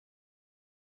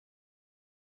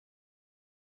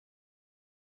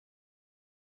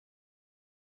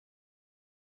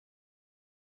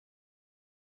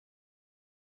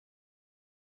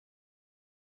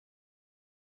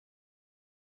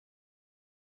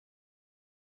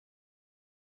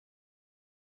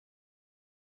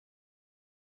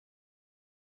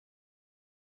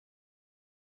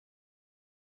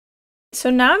 So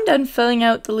now I'm done filling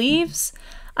out the leaves.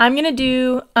 I'm going to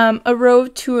do a row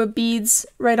of 2 beads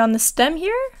right on the stem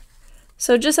here.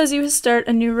 So just as you start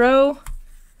a new row,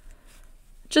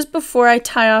 just before I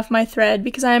tie off my thread,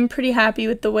 because I'm pretty happy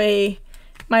with the way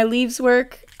my leaves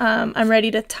work, I'm ready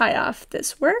to tie off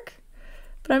this work.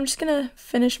 But I'm just going to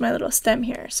finish my little stem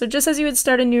here. So just as you would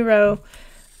start a new row,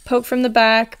 poke from the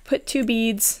back, put 2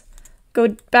 beads,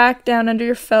 go back down under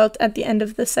your felt at the end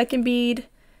of the second bead,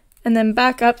 and then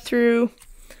back up through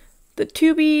the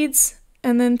 2 beads,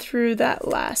 and then through that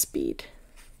last bead.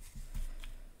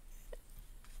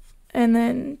 And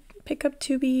then pick up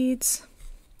 2 beads.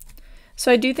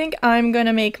 So I do think I'm going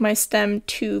to make my stem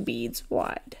 2 beads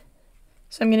wide.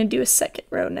 So I'm going to do a second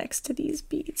row next to these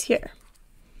beads here.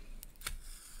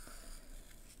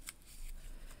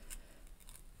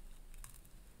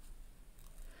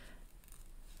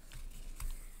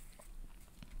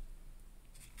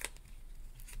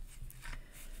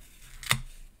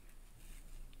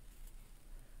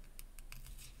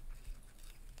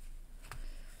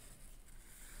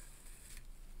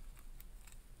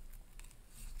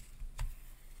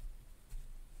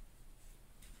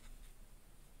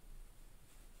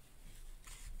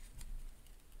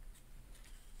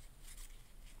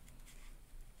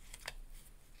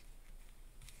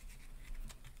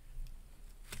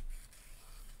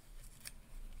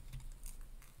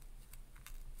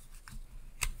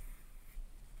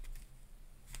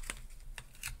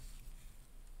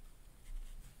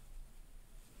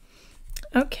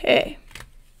 Okay.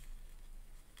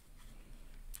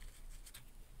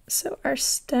 So our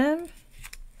stem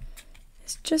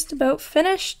is just about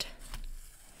finished.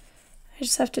 I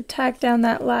just have to tack down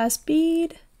that last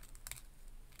bead.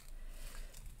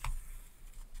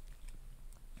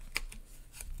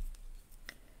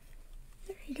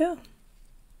 There you go.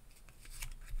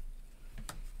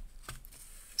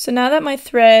 So now that my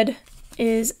thread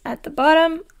is at the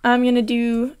bottom, I'm going to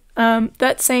do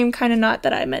that same kind of knot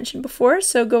that I mentioned before.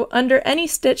 So go under any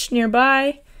stitch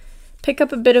nearby, pick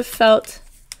up a bit of felt,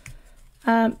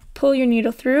 pull your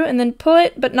needle through, and then pull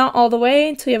it, but not all the way,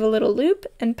 until you have a little loop,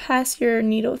 and pass your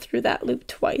needle through that loop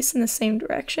twice in the same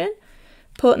direction.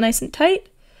 Pull it nice and tight,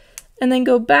 and then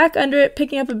go back under it,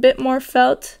 picking up a bit more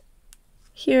felt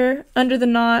here under the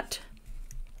knot,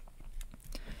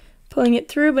 pulling it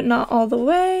through, but not all the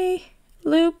way,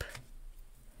 loop,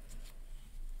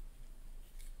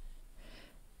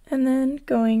 and then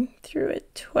going through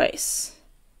it twice,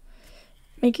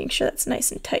 making sure that's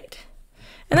nice and tight.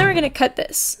 And then we're going to cut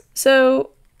this.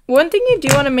 So one thing you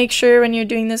do want to make sure when you're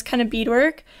doing this kind of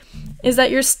beadwork is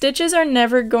that your stitches are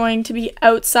never going to be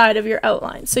outside of your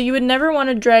outline. So you would never want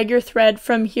to drag your thread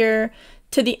from here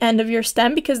to the end of your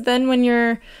stem, because then when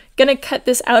you're going to cut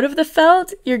this out of the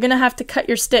felt, you're going to have to cut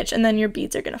your stitch and then your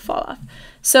beads are going to fall off.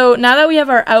 So now that we have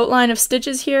our outline of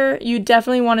stitches here, you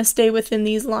definitely want to stay within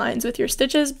these lines with your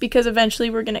stitches, because eventually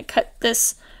we're going to cut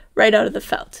this right out of the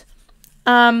felt.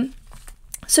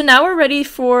 So now we're ready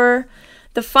for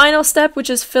the final step, which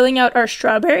is filling out our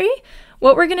strawberry.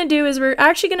 What we're going to do is we're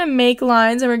actually going to make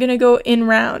lines, and we're going to go in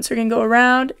rounds. So we're going to go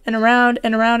around and around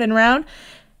and around and around.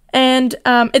 And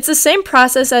it's the same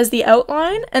process as the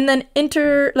outline, and then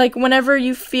like whenever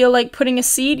you feel like putting a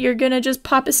seed, you're going to just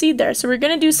pop a seed there. So we're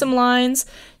going to do some lines.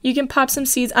 You can pop some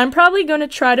seeds. I'm probably going to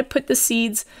try to put the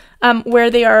seeds where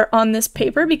they are on this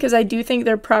paper, because I do think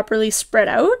they're properly spread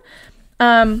out.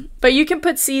 But you can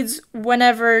put seeds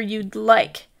whenever you'd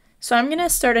like. So I'm going to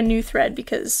start a new thread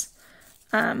because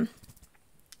mine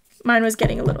was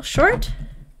getting a little short.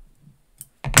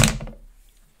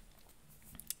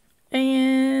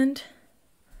 And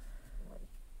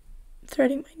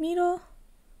threading my needle.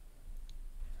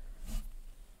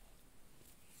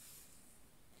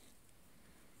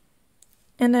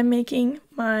 And I'm making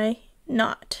my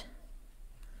knot.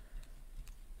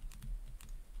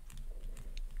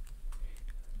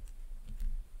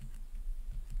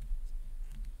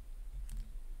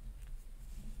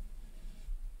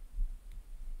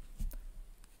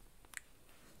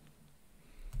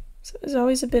 So there's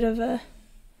always a bit of a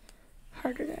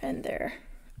harder to end there.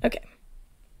 Okay.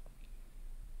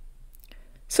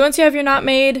 So once you have your knot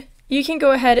made, you can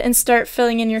go ahead and start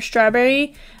filling in your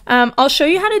strawberry. I'll show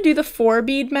you how to do the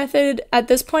 4-bead method at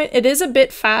this point. It is a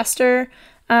bit faster,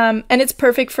 and it's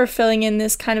perfect for filling in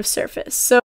this kind of surface.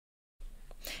 So,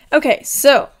 okay,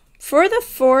 so for the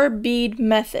 4-bead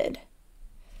method,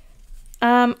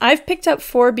 I've picked up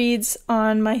 4 beads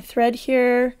on my thread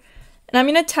here, and I'm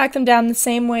going to tack them down the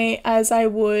same way as I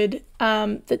would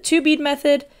the 2-bead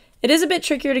method. It is a bit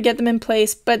trickier to get them in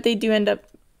place, but they do end up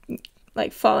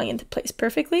like falling into place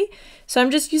perfectly. So I'm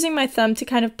just using my thumb to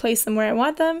kind of place them where I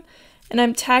want them, and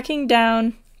I'm tacking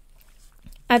down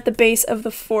at the base of the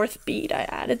 4th bead I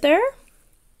added there.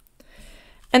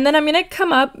 And then I'm going to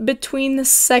come up between the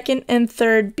 2nd and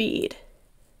 3rd bead.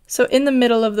 So in the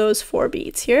middle of those 4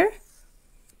 beads here.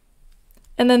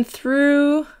 And then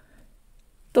through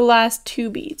the last 2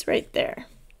 beads right there.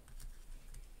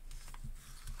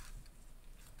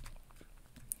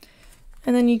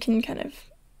 And then you can kind of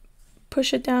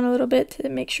push it down a little bit to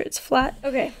make sure it's flat.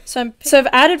 Okay, so I've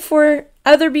added 4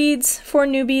 other beads, 4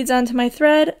 new beads onto my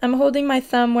thread. I'm holding my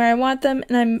thumb where I want them,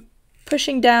 and I'm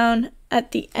pushing down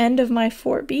at the end of my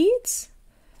 4 beads.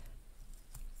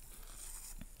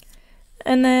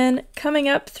 And then coming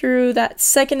up through that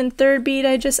 2nd and 3rd bead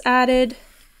I just added,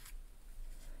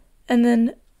 and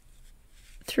then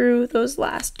through those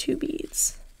last 2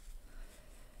 beads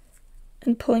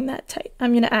and pulling that tight.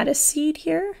 I'm going to add a seed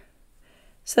here.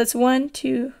 So that's 1,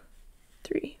 2,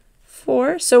 3,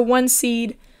 4. So 1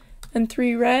 seed and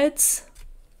 3 reds.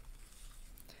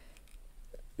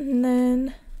 And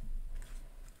then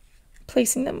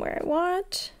placing them where I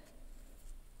want.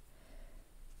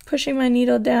 Pushing my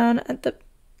needle down at the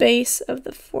base of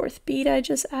the 4th bead I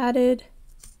just added.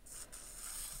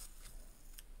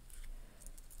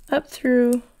 Up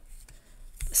through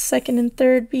the 2nd and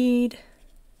 3rd bead,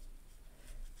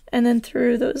 and then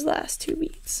through those last 2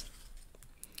 beads.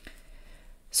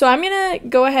 So I'm going to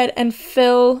go ahead and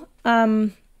fill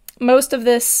most of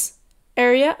this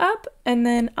area up, and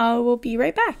then I will be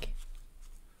right back.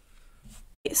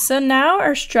 So now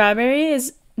our strawberry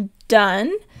is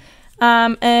done,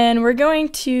 and we're going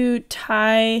to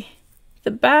tie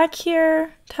the back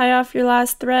here, tie off your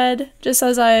last thread, just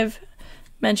as I've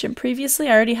mentioned previously.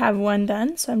 I already have one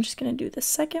done, so I'm just going to do the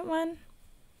second one.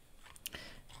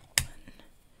 1,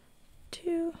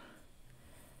 2,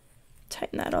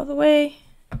 tighten that all the way,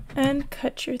 and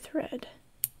cut your thread.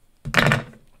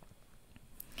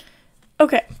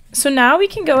 Okay, so now we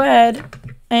can go ahead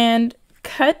and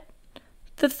cut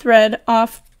the thread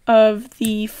off of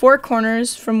the 4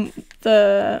 corners from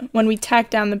when we tack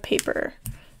down the paper,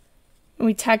 when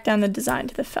we tack down the design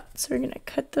to the felt. So we're going to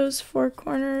cut those 4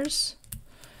 corners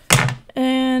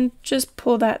and just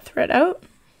pull that thread out.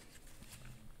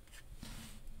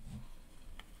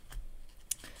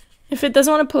 If it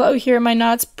doesn't want to pull out here, my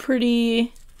knot's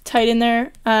pretty tight in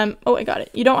there. Oh, I got it.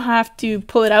 You don't have to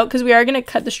pull it out because we are going to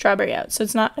cut the strawberry out, so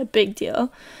it's not a big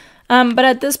deal. But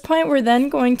at this point, we're then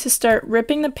going to start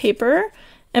ripping the paper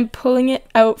and pulling it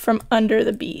out from under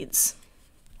the beads.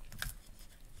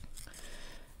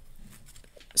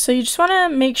 So you just want to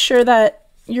make sure that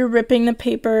you're ripping the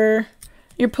paper,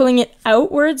 you're pulling it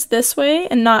outwards this way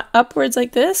and not upwards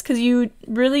like this, because you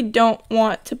really don't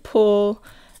want to pull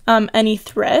any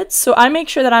threads. So I make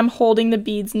sure that I'm holding the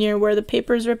beads near where the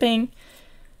paper is ripping,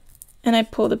 and I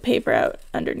pull the paper out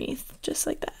underneath just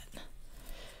like that.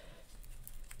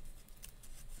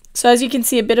 So as you can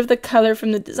see, a bit of the color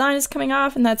from the design is coming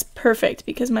off, and that's perfect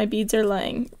because my beads are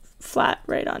laying flat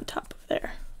right on top of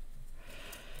there.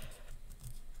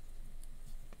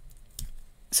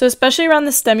 So especially around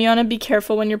the stem, you want to be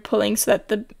careful when you're pulling so that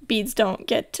the beads don't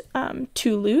get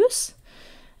too loose.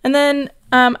 And then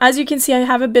as you can see, I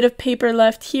have a bit of paper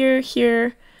left here,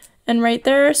 here, and right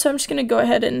there. So I'm just going to go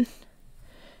ahead and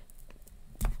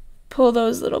pull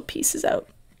those little pieces out.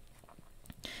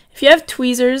 If you have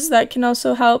tweezers, that can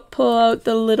also help pull out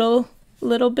the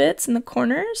little bits in the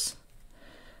corners.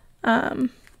 But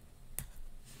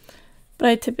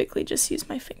I typically just use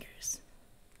my fingers.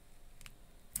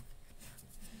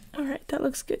 All right, that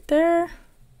looks good there.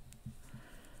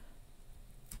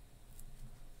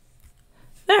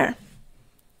 There.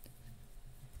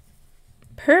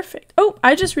 Perfect. Oh,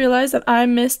 I just realized that I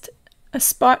missed a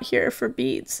spot here for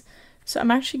beads. So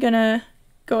I'm actually gonna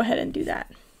go ahead and do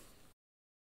that.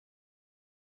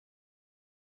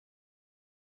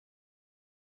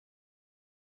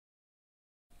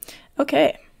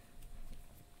 Okay.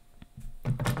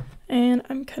 And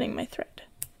I'm cutting my thread.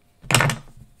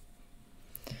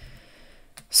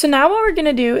 So now what we're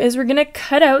gonna do is we're gonna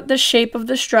cut out the shape of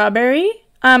the strawberry,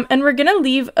 and we're gonna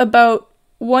leave about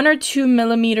 1 or 2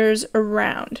 millimeters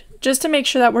around, just to make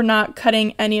sure that we're not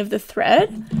cutting any of the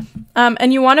thread.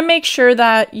 And you want to make sure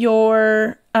that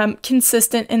you're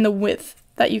consistent in the width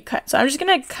that you cut. So I'm just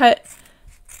gonna cut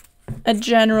a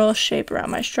general shape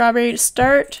around my strawberry to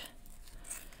start.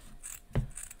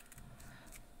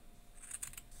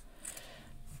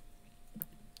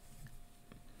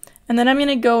 And then I'm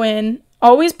gonna go in,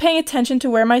 always paying attention to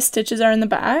where my stitches are in the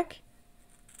back.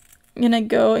 I'm gonna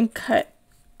go and cut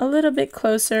a little bit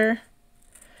closer,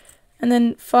 and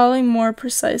then following more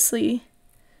precisely,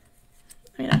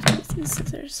 I'm gonna have to use these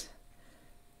scissors,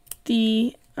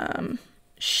 the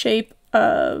shape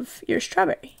of your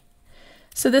strawberry.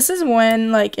 So this is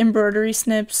when like embroidery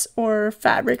snips or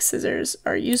fabric scissors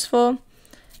are useful,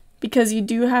 because you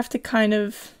do have to kind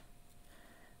of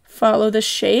follow the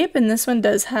shape, and this one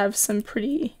does have some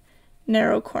pretty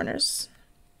narrow corners.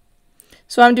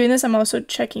 So while I'm doing this, I'm also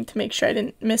checking to make sure I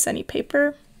didn't miss any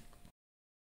paper.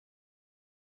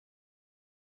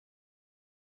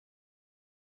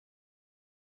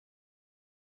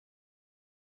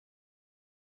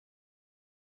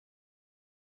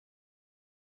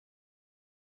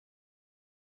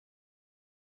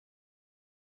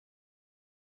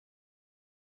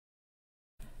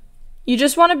 You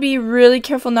just want to be really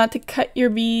careful not to cut your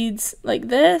beads like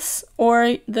this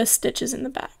or the stitches in the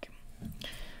back.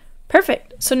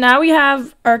 Perfect. So now we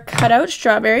have our cutout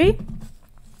strawberry.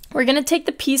 We're going to take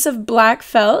the piece of black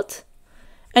felt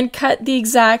and cut the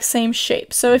exact same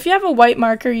shape. So if you have a white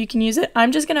marker, you can use it.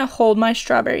 I'm just going to hold my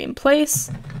strawberry in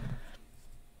place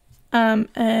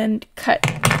and cut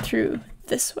through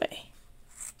this way.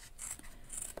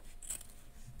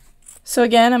 So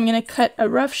again, I'm going to cut a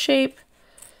rough shape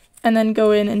and then go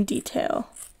in and detail.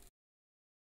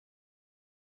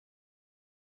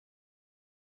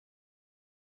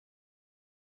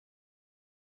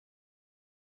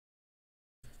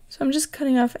 So I'm just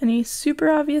cutting off any super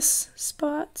obvious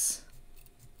spots.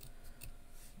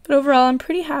 But overall, I'm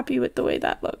pretty happy with the way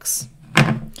that looks.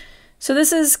 So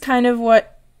this is kind of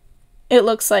what it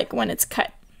looks like when it's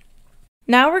cut.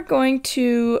 Now we're going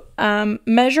to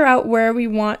measure out where we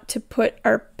want to put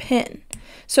our pin.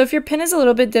 So if your pin is a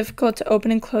little bit difficult to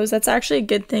open and close, that's actually a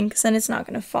good thing because then it's not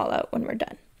going to fall out when we're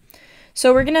done.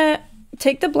 So we're going to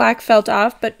take the black felt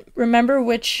off, but remember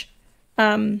which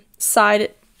side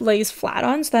it lays flat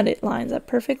on so that it lines up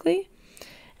perfectly.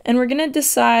 And we're going to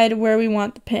decide where we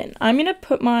want the pin. I'm going to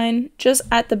put mine just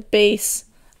at the base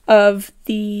of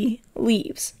the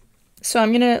leaves. So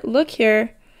I'm going to look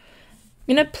here.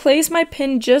 I'm going to place my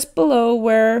pin just below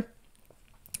where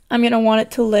I'm going to want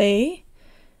it to lay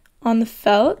on the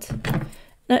felt.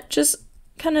 And just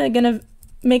kind of going to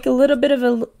make a little bit of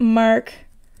a mark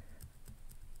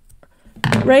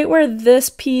right where this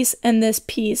piece and this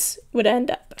piece would end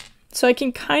up. So I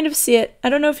can kind of see it. I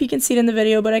don't know if you can see it in the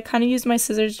video, but I kind of used my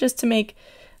scissors just to make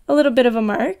a little bit of a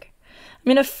mark. I'm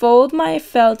going to fold my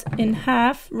felt in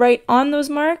half right on those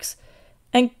marks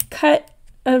and cut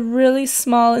a really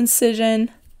small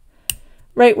incision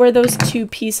right where those two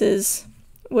pieces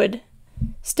would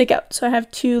stick out. So I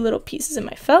have two little pieces in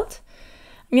my felt.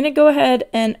 I'm going to go ahead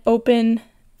and open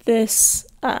this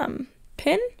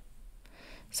pin.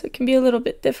 So it can be a little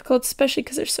bit difficult, especially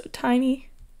because they're so tiny.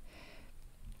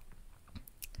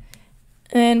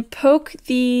 And poke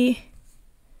the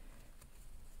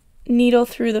needle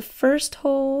through the first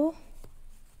hole.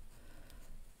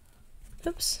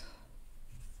 Oops.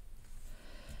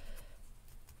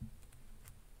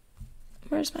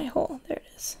 Where's my hole? There it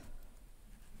is.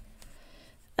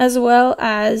 As well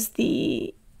as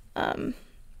the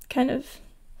kind of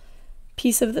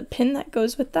piece of the pin that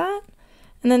goes with that.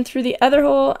 And then through the other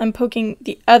hole, I'm poking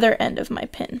the other end of my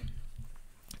pin.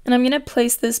 And I'm going to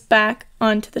place this back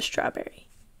onto the strawberry.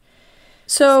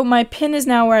 So my pin is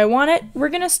now where I want it. We're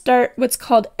going to start what's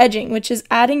called edging, which is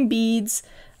adding beads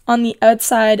on the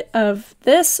outside of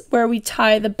this where we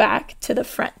tie the back to the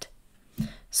front.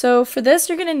 So for this,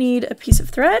 you're going to need a piece of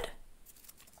thread.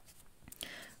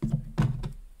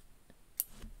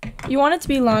 You want it to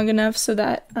be long enough so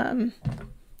that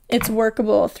it's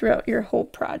workable throughout your whole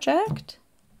project,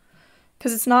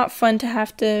 because it's not fun to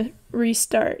have to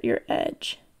restart your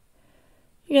edge.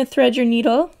 You're going to thread your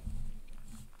needle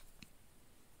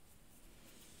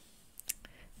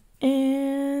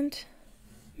and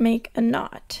make a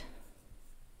knot.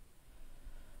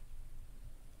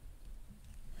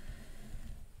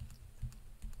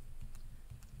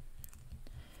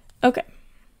 Okay,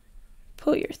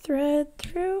 pull your thread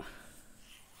through.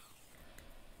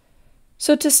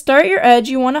 So to start your edge,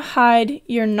 you want to hide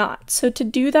your knot. So to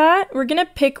do that, we're going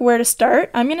to pick where to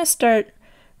start. I'm going to start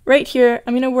right here.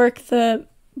 I'm going to work the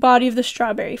body of the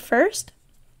strawberry first.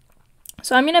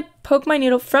 So I'm going to poke my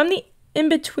needle from the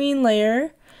in-between layer.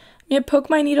 I'm going to poke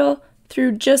my needle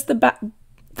through just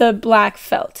the black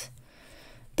felt.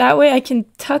 That way I can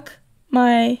tuck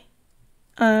my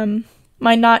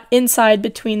my knot inside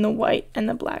between the white and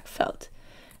the black felt,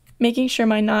 making sure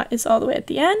my knot is all the way at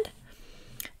the end.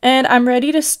 And I'm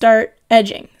ready to start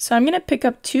edging. So I'm going to pick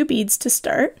up 2 beads to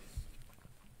start.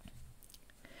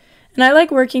 And I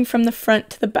like working from the front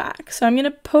to the back. So I'm going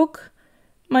to poke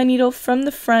my needle from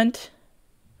the front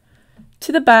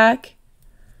to the back,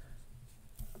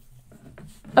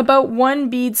 about 1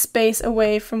 bead space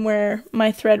away from where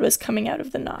my thread was coming out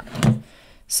of the knot.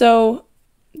 So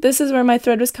this is where my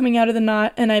thread was coming out of the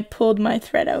knot, and I pulled my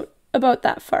thread out about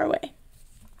that far away.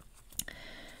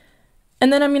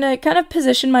 And then I'm going to kind of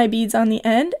position my beads on the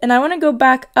end, and I want to go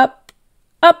back up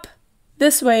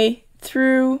this way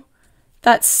through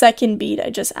that second bead I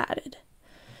just added.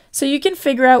 So you can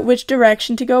figure out which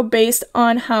direction to go based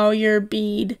on how your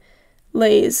bead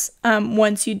lays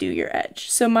once you do your edge.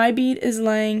 So my bead is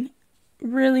laying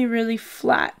really, really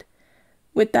flat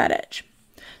with that edge.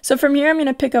 So from here I'm going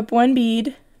to pick up 1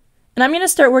 bead, and I'm going to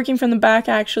start working from the back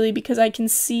actually, because I can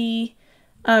see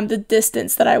the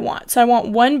distance that I want. So I want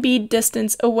 1 bead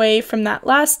distance away from that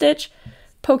last stitch,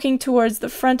 poking towards the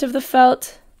front of the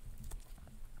felt,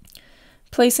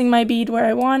 placing my bead where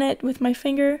I want it with my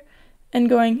finger, and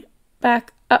going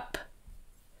back up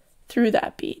through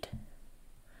that bead.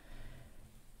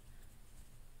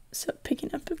 So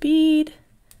picking up a bead,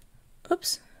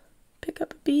 pick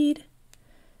up a bead,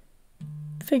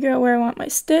 figure out where I want my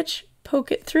stitch,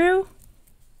 poke it through,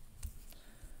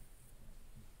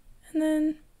 and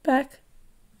then back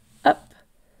up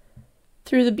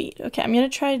through the bead. Okay, I'm going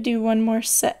to try to do one more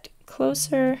set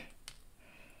closer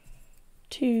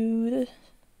to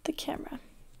the camera.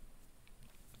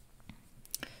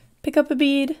 Pick up a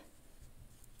bead,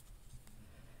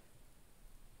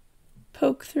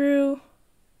 poke through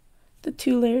the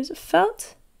 2 layers of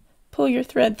felt, pull your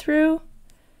thread through,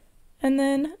 and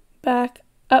then back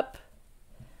up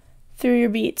through your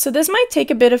bead. So this might take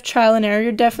a bit of trial and error.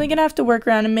 You're definitely going to have to work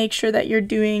around and make sure that you're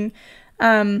doing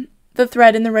the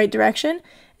thread in the right direction,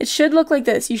 it should look like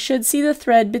this. You should see the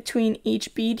thread between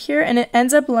each bead here, and it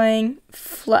ends up laying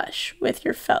flush with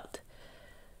your felt.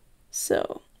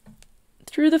 So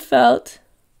through the felt,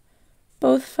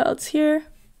 both felts here,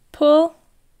 pull,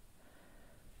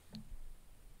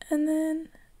 and then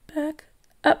back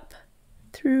up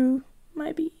through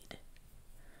my bead.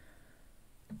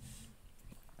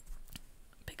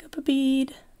 Pick up a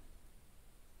bead,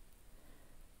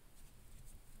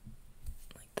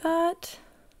 like that,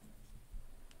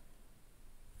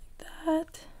 like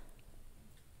that.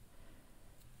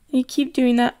 And you keep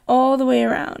doing that all the way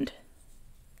around.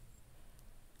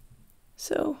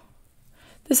 So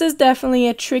this is definitely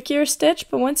a trickier stitch,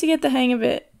 but once you get the hang of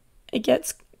it, it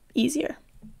gets easier.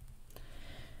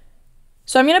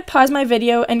 So I'm going to pause my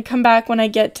video and come back when I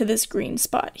get to this green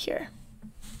spot here.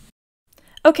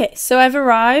 Okay, so I've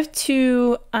arrived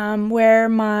to where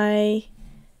my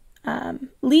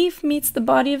leaf meets the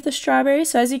body of the strawberry.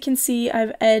 So as you can see,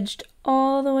 I've edged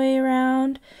all the way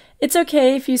around. It's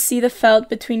okay if you see the felt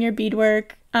between your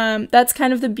beadwork. That's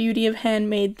kind of the beauty of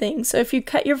handmade things. So if you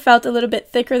cut your felt a little bit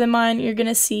thicker than mine, you're going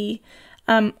to see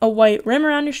a white rim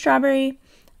around your strawberry,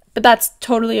 but that's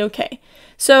totally okay.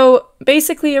 So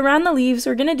basically around the leaves,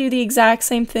 we're going to do the exact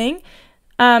same thing,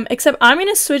 except I'm going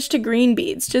to switch to green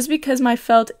beads just because my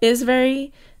felt is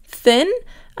very thin.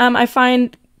 I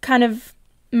find kind of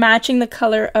matching the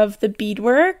color of the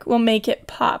beadwork will make it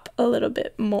pop a little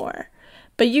bit more.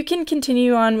 But you can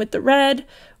continue on with the red,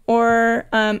 or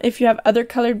if you have other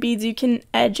colored beads, you can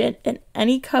edge it in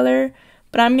any color.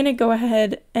 But I'm going to go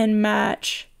ahead and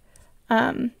match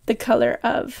the color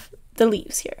of the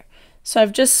leaves here. So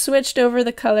I've just switched over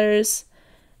the colors,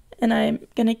 and I'm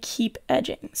going to keep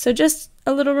edging. So just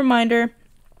a little reminder,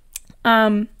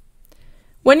 when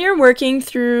you're working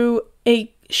through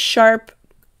a sharp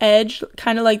edge,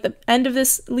 kind of like the end of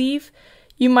this leaf,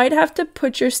 you might have to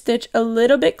put your stitch a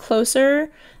little bit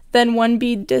closer than 1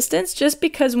 bead distance, just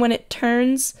because when it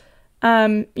turns,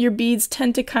 your beads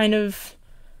tend to kind of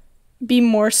be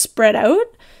more spread out.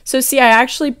 So see, I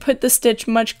actually put the stitch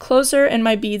much closer and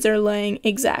my beads are laying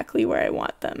exactly where I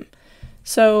want them.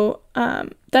 So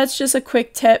that's just a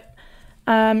quick tip.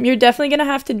 You're definitely going to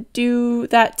have to do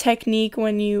that technique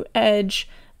when you edge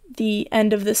the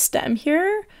end of the stem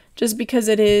here, just because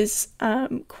it is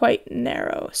quite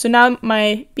narrow. So now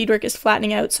my beadwork is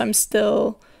flattening out, so I'm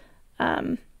still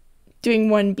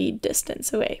doing 1 bead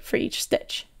distance away for each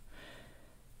stitch.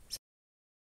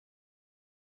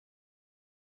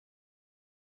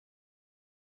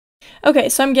 Okay,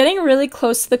 so I'm getting really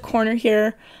close to the corner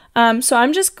here. So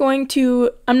I'm not going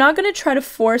to try to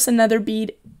force another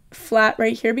bead flat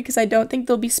right here because I don't think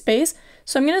there'll be space.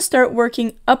 So I'm going to start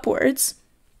working upwards.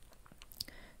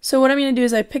 So what I'm going to do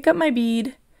is I pick up my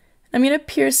bead, I'm going to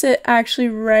pierce it actually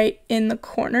right in the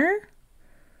corner.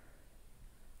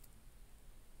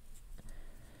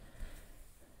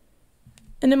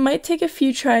 And it might take a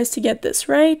few tries to get this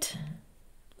right.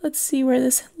 Let's see where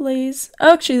this lays.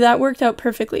 Oh, actually, that worked out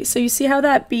perfectly. So you see how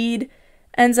that bead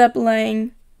ends up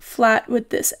laying flat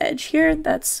with this edge here?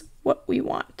 That's what we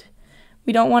want.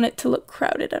 We don't want it to look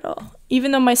crowded at all.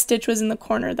 Even though my stitch was in the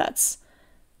corner, that's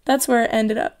where it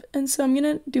ended up. And so I'm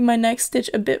going to do my next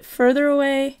stitch a bit further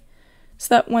away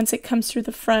so that once it comes through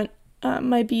the front,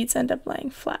 my beads end up laying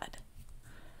flat.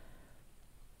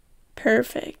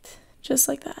 Perfect. Just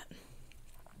like that.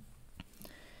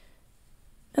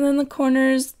 And then the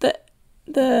corners,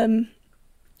 the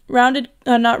rounded,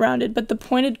 not rounded, but the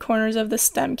pointed corners of the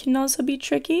stem can also be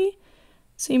tricky.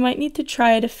 So you might need to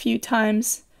try it a few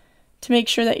times to make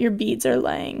sure that your beads are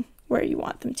laying where you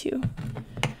want them to.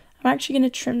 I'm actually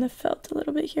going to trim the felt a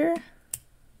little bit here.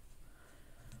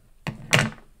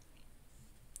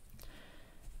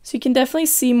 So you can definitely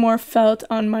see more felt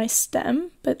on my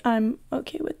stem, but I'm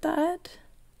okay with that.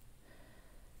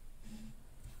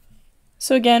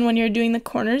 So again, when you're doing the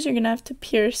corners, you're going to have to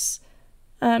pierce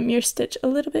your stitch a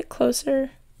little bit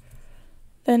closer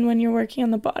than when you're working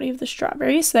on the body of the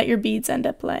strawberry so that your beads end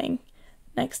up laying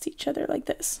next to each other like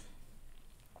this.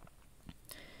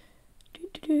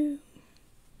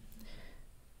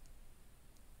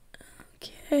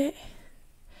 Okay.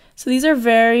 So these are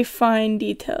very fine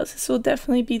details. This will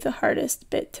definitely be the hardest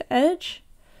bit to edge.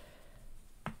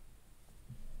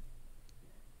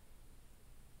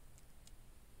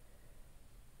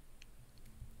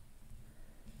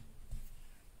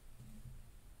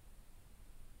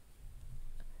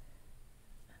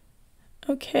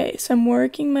 Okay, so I'm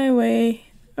working my way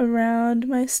around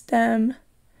my stem.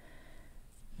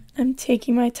 I'm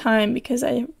taking my time because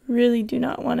I really do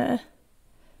not want to,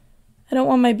 I don't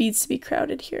want my beads to be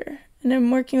crowded here. And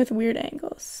I'm working with weird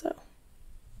angles, so.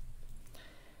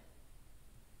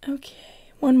 Okay,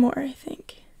 one more, I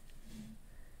think.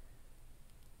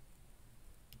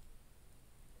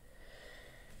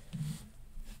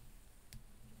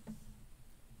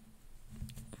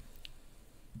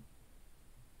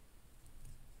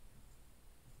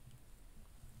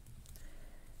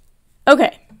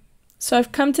 Okay, so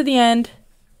I've come to the end.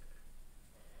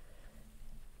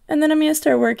 And then I'm going to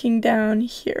start working down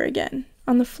here again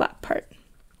on the flat part.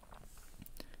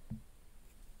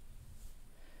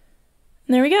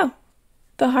 And there we go.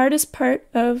 The hardest part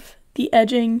of the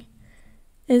edging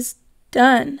is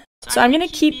done. So I'm going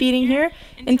to keep beading here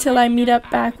until I meet up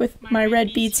back with my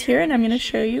red beads here, and I'm going to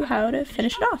show you how to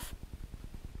finish it off.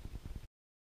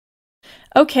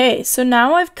 Okay, so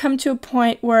now I've come to a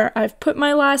point where I've put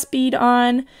my last bead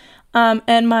on,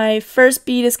 and my first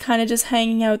bead is kind of just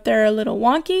hanging out there a little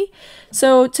wonky.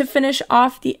 So to finish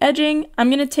off the edging, I'm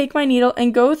going to take my needle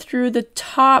and go through the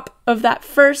top of that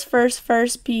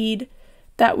first bead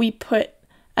that we put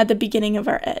at the beginning of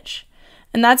our edge.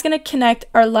 And that's going to connect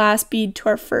our last bead to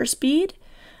our first bead.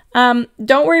 Don't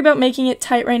worry about making it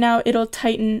tight right now. It'll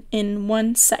tighten in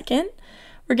 1 second.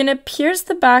 We're going to pierce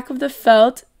the back of the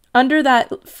felt under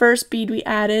that first bead we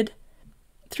added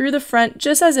through the front,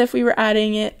 just as if we were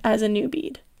adding it as a new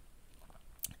bead.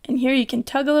 And here you can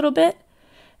tug a little bit,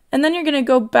 and then you're going to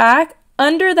go back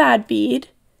under that bead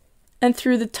and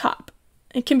through the top.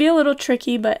 It can be a little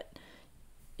tricky, but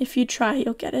if you try,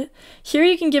 you'll get it. Here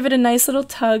you can give it a nice little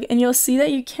tug, and you'll see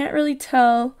that you can't really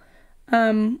tell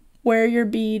where your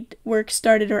bead work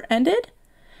started or ended.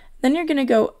 Then you're going to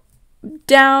go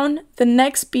down the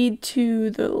next bead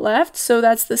to the left, so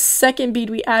that's the second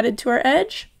bead we added to our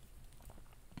edge.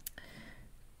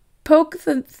 Poke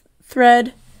the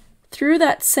thread through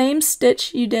that same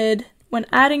stitch you did when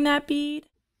adding that bead.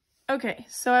 Okay,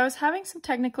 so I was having some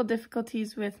technical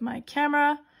difficulties with my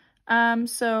camera,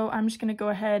 so I'm just going to go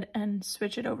ahead and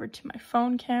switch it over to my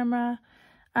phone camera.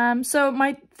 So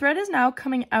my thread is now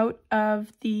coming out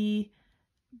of the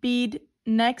bead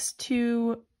next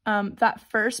to that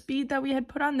first bead that we had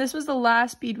put on. This was the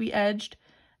last bead we edged,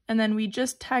 and then we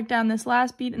just tagged down this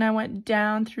last bead, and I went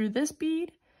down through this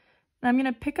bead. And I'm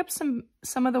going to pick up some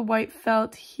of the white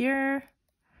felt here,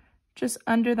 just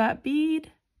under that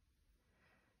bead,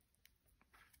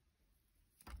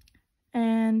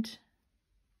 and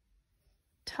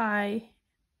tie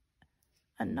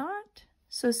a knot.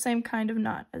 So same kind of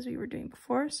knot as we were doing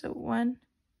before. So 1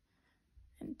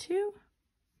 and 2.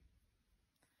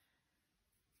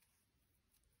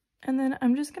 And then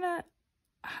I'm just going to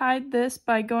hide this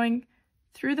by going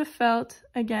through the felt.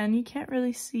 Again, you can't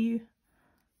really see.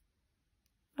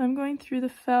 I'm going through the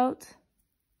felt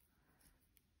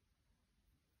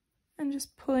and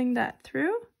just pulling that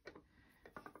through.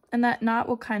 And that knot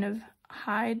will kind of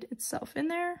hide itself in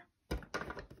there.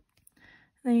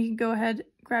 Then you can go ahead,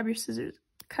 grab your scissors,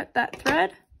 cut that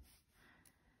thread,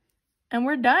 and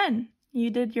we're done. You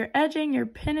did your edging, your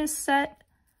pin is set,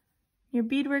 your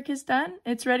beadwork is done.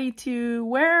 It's ready to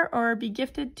wear or be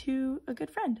gifted to a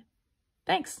good friend.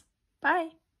 Thanks. Bye.